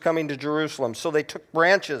Jesus was coming to Jerusalem. So they took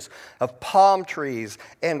branches of palm trees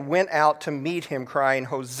and went out to meet him, crying,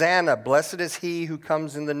 Hosanna, blessed is he who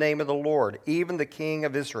comes in the name of the Lord, even the King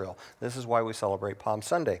of Israel. This is why we celebrate Palm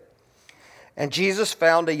Sunday. And Jesus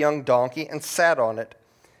found a young donkey and sat on it,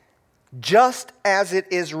 just as it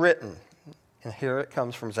is written. And here it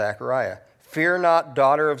comes from Zechariah. Fear not,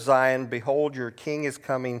 daughter of Zion, behold, your king is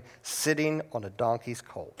coming, sitting on a donkey's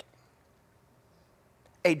colt.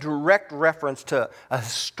 A direct reference to a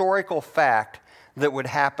historical fact that would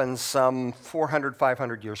happen some 400,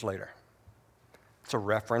 500 years later. It's a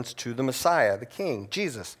reference to the Messiah, the king,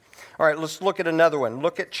 Jesus. All right, let's look at another one.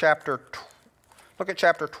 Look at chapter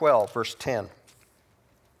 12, verse 10.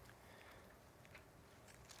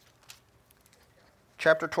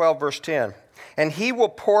 Chapter 12, verse 10. And he will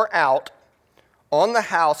pour out on the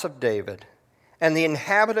house of David and the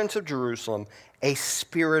inhabitants of Jerusalem a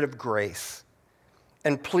spirit of grace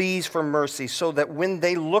and pleas for mercy, so that when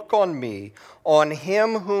they look on me, on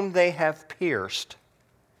him whom they have pierced,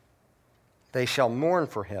 they shall mourn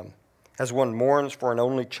for him, as one mourns for an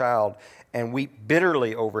only child, and weep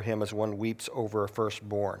bitterly over him as one weeps over a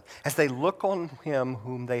firstborn. As they look on him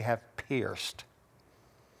whom they have pierced.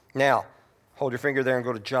 Now, hold your finger there and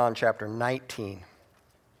go to John chapter 19.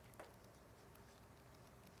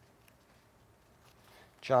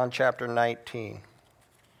 John chapter 19.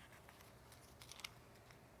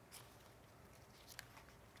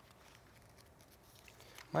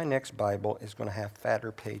 My next Bible is going to have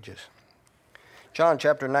fatter pages. John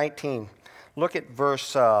chapter 19. Look at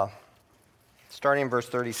starting in verse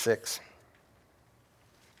 36.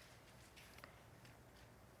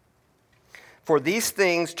 For these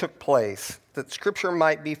things took place, that Scripture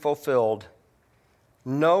might be fulfilled.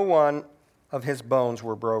 No one of his bones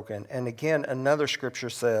were broken. And again, another Scripture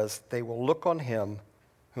says, they will look on him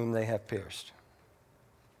whom they have pierced.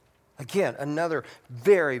 Again, another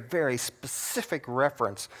very, very specific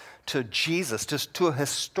reference to Jesus, just to a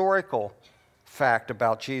historical fact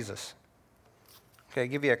about Jesus. Okay, I'll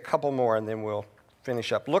give you a couple more and then we'll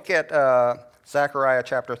finish up. Look at Zechariah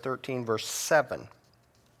chapter 13, verse 7.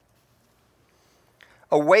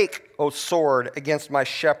 Awake, O sword, against my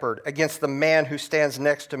shepherd, against the man who stands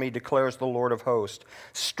next to me, declares the Lord of hosts.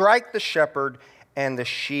 Strike the shepherd, and the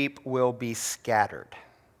sheep will be scattered.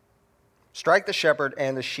 Strike the shepherd,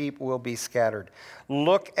 and the sheep will be scattered.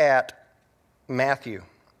 Look at Matthew.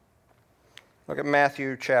 Look at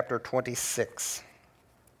Matthew chapter 26.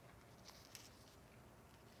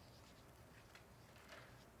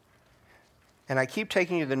 And I keep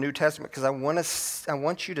taking you to the New Testament because I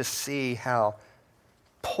want you to see how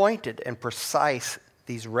pointed and precise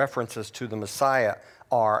these references to the Messiah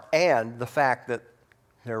are, and the fact that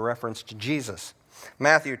they're a reference to Jesus.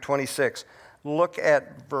 Matthew 26, look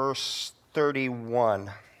at verse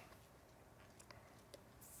 31.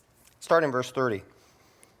 Start in verse 30.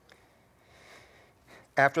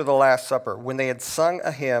 After the Last Supper, when they had sung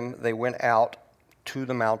a hymn, they went out to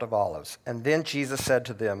the Mount of Olives. And then Jesus said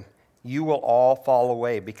to them, you will all fall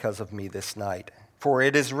away because of me this night. For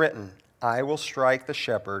it is written, I will strike the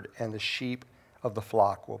shepherd, and the sheep of the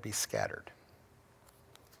flock will be scattered.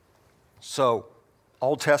 So,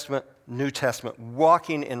 Old Testament, New Testament,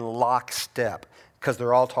 walking in lockstep, because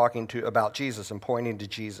they're all talking about Jesus and pointing to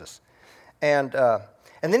Jesus. And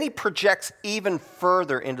then he projects even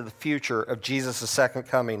further into the future of Jesus' second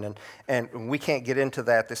coming. And we can't get into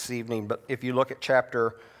that this evening, but if you look at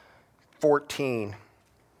chapter 14,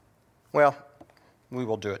 well, we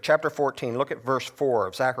will do it. Chapter 14, look at verse 4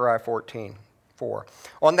 of Zechariah 14, 4.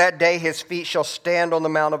 On that day his feet shall stand on the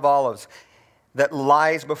Mount of Olives that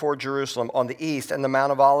lies before Jerusalem on the east, and the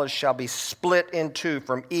Mount of Olives shall be split in two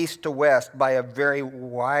from east to west by a very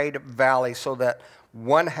wide valley, so that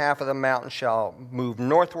one half of the mountain shall move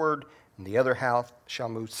northward, and the other half shall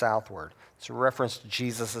move southward. It's a reference to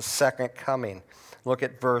Jesus' second coming. Look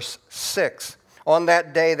at verse 6. On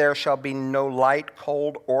that day there shall be no light,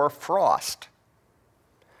 cold, or frost.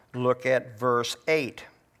 Look at verse 8.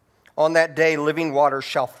 On that day living waters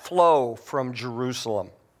shall flow from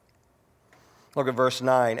Jerusalem. Look at verse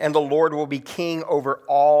 9. And the Lord will be king over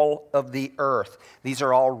all of the earth. These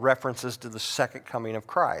are all references to the second coming of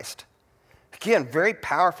Christ. Again, very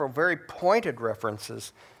powerful, very pointed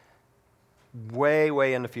references.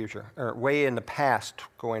 Way in the future, or way in the past,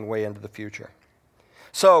 going way into the future.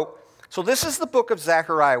 So this is the book of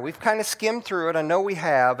Zechariah. We've kind of skimmed through it. I know we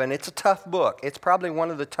have, and it's a tough book. It's probably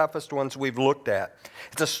one of the toughest ones we've looked at.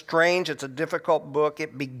 It's a difficult book.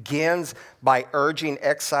 It begins by urging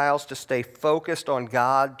exiles to stay focused on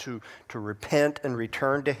God, to repent and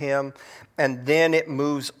return to Him. And then it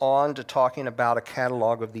moves on to talking about a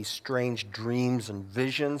catalog of these strange dreams and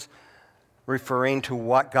visions, referring to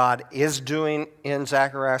what God is doing in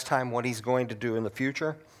Zechariah's time, what He's going to do in the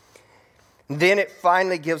future. Then it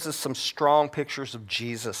finally gives us some strong pictures of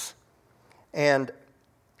Jesus. And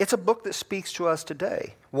it's a book that speaks to us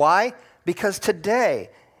today. Why? Because today,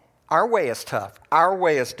 our way is tough. Our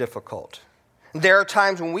way is difficult. There are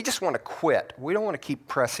times when we just want to quit. We don't want to keep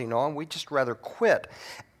pressing on. We just rather quit.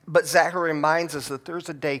 But Zechariah reminds us that there's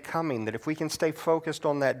a day coming, that if we can stay focused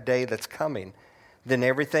on that day that's coming, then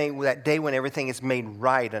that day when everything is made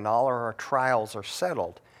right and all of our trials are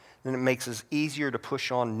settled, then it makes us easier to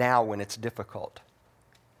push on now when it's difficult.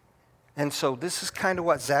 And so this is kind of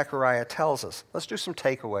what Zechariah tells us. Let's do some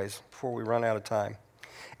takeaways before we run out of time.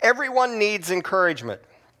 Everyone needs encouragement.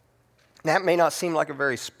 That may not seem like a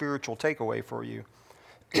very spiritual takeaway for you,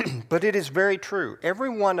 but it is very true. Every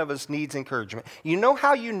one of us needs encouragement. You know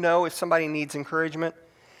how you know if somebody needs encouragement?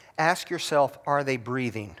 Ask yourself, are they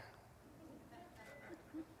breathing?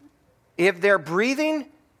 If they're breathing,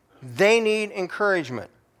 they need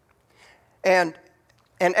encouragement. And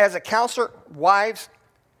as a counselor, wives,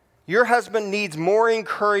 your husband needs more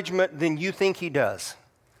encouragement than you think he does.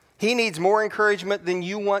 He needs more encouragement than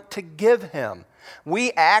you want to give him.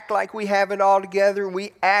 We act like we have it all together.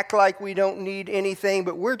 We act like we don't need anything,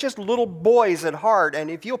 but we're just little boys at heart. And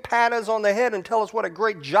if you'll pat us on the head and tell us what a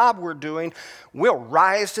great job we're doing, we'll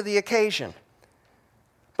rise to the occasion.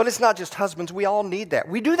 But it's not just husbands. We all need that.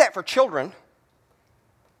 We do that for children.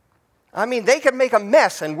 I mean, they could make a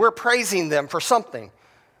mess and we're praising them for something.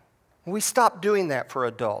 We stop doing that for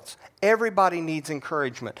adults. Everybody needs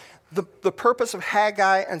encouragement. The purpose of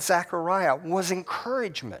Haggai and Zechariah was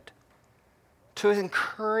encouragement, to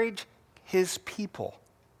encourage his people.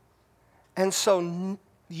 And so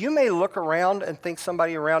you may look around and think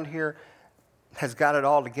somebody around here has got it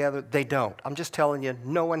all together. They don't. I'm just telling you,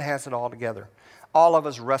 no one has it all together. All of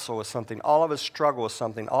us wrestle with something. All of us struggle with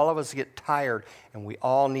something. All of us get tired, and we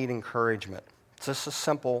all need encouragement. It's just a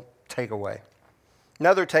simple takeaway.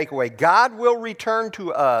 Another takeaway, God will return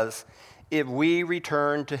to us if we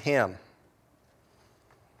return to Him.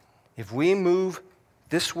 If we move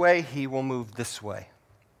this way, He will move this way.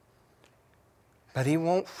 But He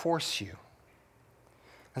won't force you.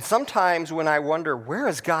 And sometimes when I wonder, where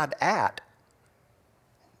is God at?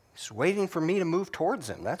 He's waiting for me to move towards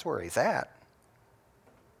Him. That's where He's at.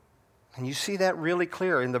 And you see that really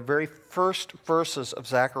clear in the very first verses of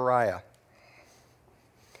Zechariah.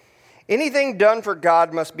 Anything done for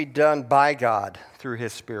God must be done by God through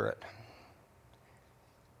His Spirit.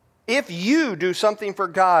 If you do something for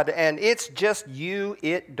God and it's just you,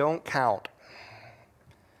 it don't count,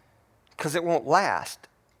 because it won't last.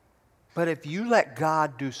 But if you let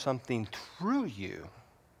God do something through you,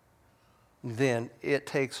 then it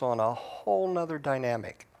takes on a whole nother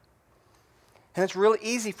dynamic. And it's really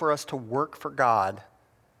easy for us to work for God,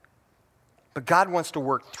 but God wants to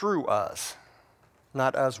work through us,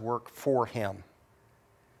 not us work for Him.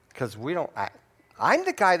 Because I'm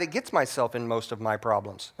the guy that gets myself in most of my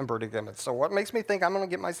problems and predicaments. So what makes me think I'm going to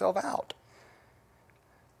get myself out?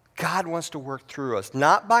 God wants to work through us,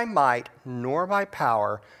 not by might nor by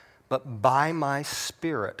power, but by my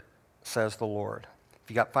Spirit, says the Lord. If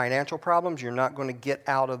you got financial problems, you're not going to get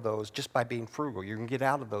out of those just by being frugal. You're going to get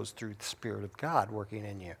out of those through the Spirit of God working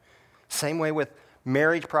in you. Same way with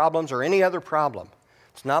marriage problems or any other problem.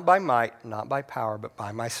 It's not by might, not by power, but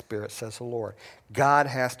by my Spirit, says the Lord. God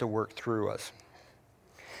has to work through us.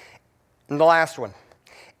 And the last one.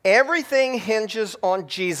 Everything hinges on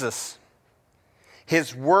Jesus.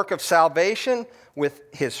 His work of salvation with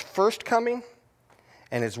His first coming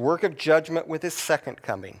and His work of judgment with His second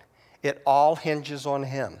coming. It all hinges on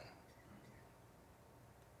Him.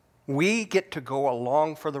 We get to go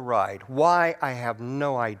along for the ride. Why? I have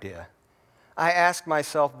no idea. I ask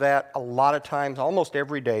myself that a lot of times, almost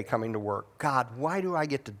every day coming to work. God, why do I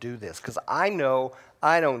get to do this? Because I know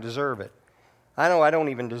I don't deserve it. I know I don't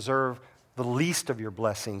even deserve the least of your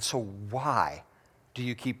blessings. So why do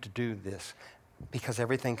you keep to do this? Because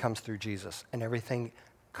everything comes through Jesus, and everything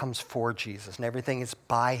comes for Jesus, and everything is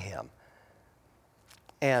by him.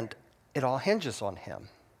 And it all hinges on him.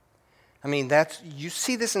 I mean, you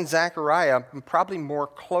see this in Zechariah probably more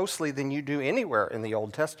closely than you do anywhere in the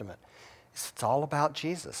Old Testament. It's all about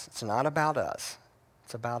Jesus. It's not about us.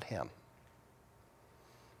 It's about him.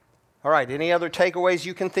 All right, any other takeaways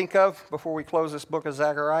you can think of before we close this book of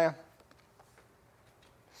Zechariah?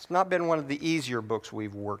 It's not been one of the easier books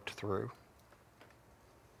we've worked through.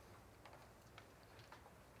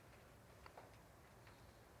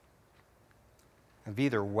 Have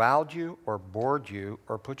either wowed you or bored you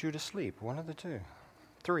or put you to sleep. One of the two.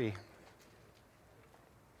 3.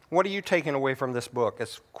 What are you taking away from this book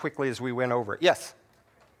as quickly as we went over it? Yes?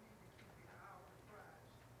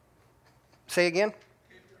 Say again?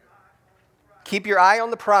 Keep your eye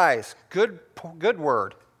on the prize. Good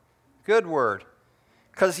word. Good word.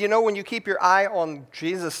 Because, when you keep your eye on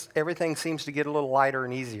Jesus, everything seems to get a little lighter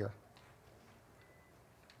and easier.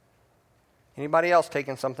 Anybody else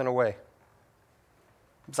taking something away?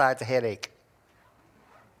 Besides a headache.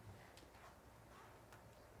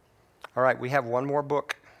 All right, we have one more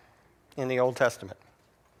book in the Old Testament.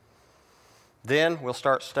 Then we'll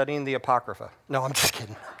start studying the Apocrypha. No, I'm just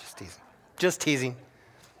kidding. I'm just teasing. Just teasing.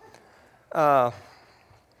 But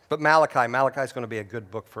Malachi's going to be a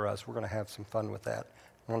good book for us. We're going to have some fun with that.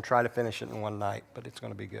 I'm going to try to finish it in one night, but it's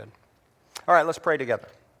going to be good. All right, let's pray together.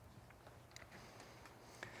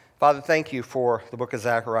 Father, thank you for the book of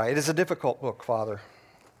Zechariah. It is a difficult book, Father.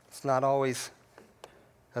 It's not always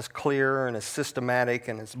as clear and as systematic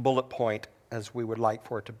and as bullet point as we would like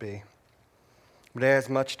for it to be. But it has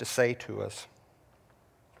much to say to us.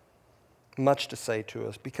 Much to say to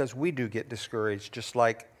us, because we do get discouraged, just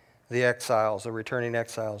like the returning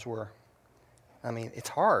exiles were. I mean, it's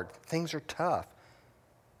hard. Things are tough.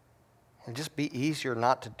 It'd just be easier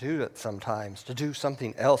not to do it sometimes, to do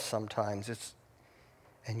something else sometimes.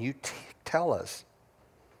 And you tell us,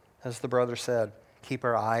 as the brother said, keep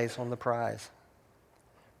our eyes on the prize.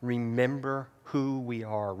 Remember who we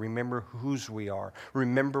are. Remember whose we are.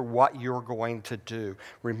 Remember what you're going to do.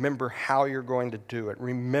 Remember how you're going to do it.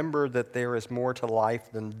 Remember that there is more to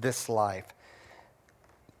life than this life.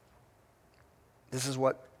 This is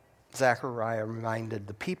what Zechariah reminded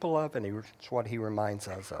the people of, and it's what he reminds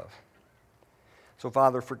us of. So,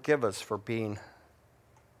 Father, forgive us for being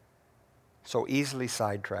so easily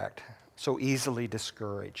sidetracked, so easily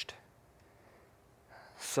discouraged,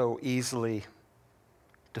 so easily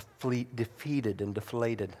defeated and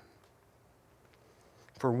deflated.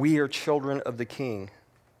 For we are children of the King,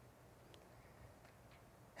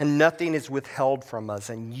 and nothing is withheld from us,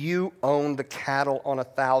 and you own the cattle on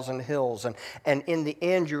 1,000 hills, and in the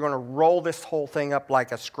end you're going to roll this whole thing up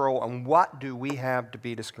like a scroll, and what do we have to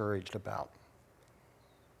be discouraged about?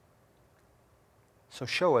 So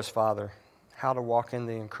show us, Father, how to walk in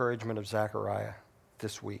the encouragement of Zechariah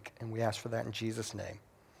this week, and we ask for that in Jesus' name.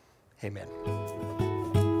 Amen.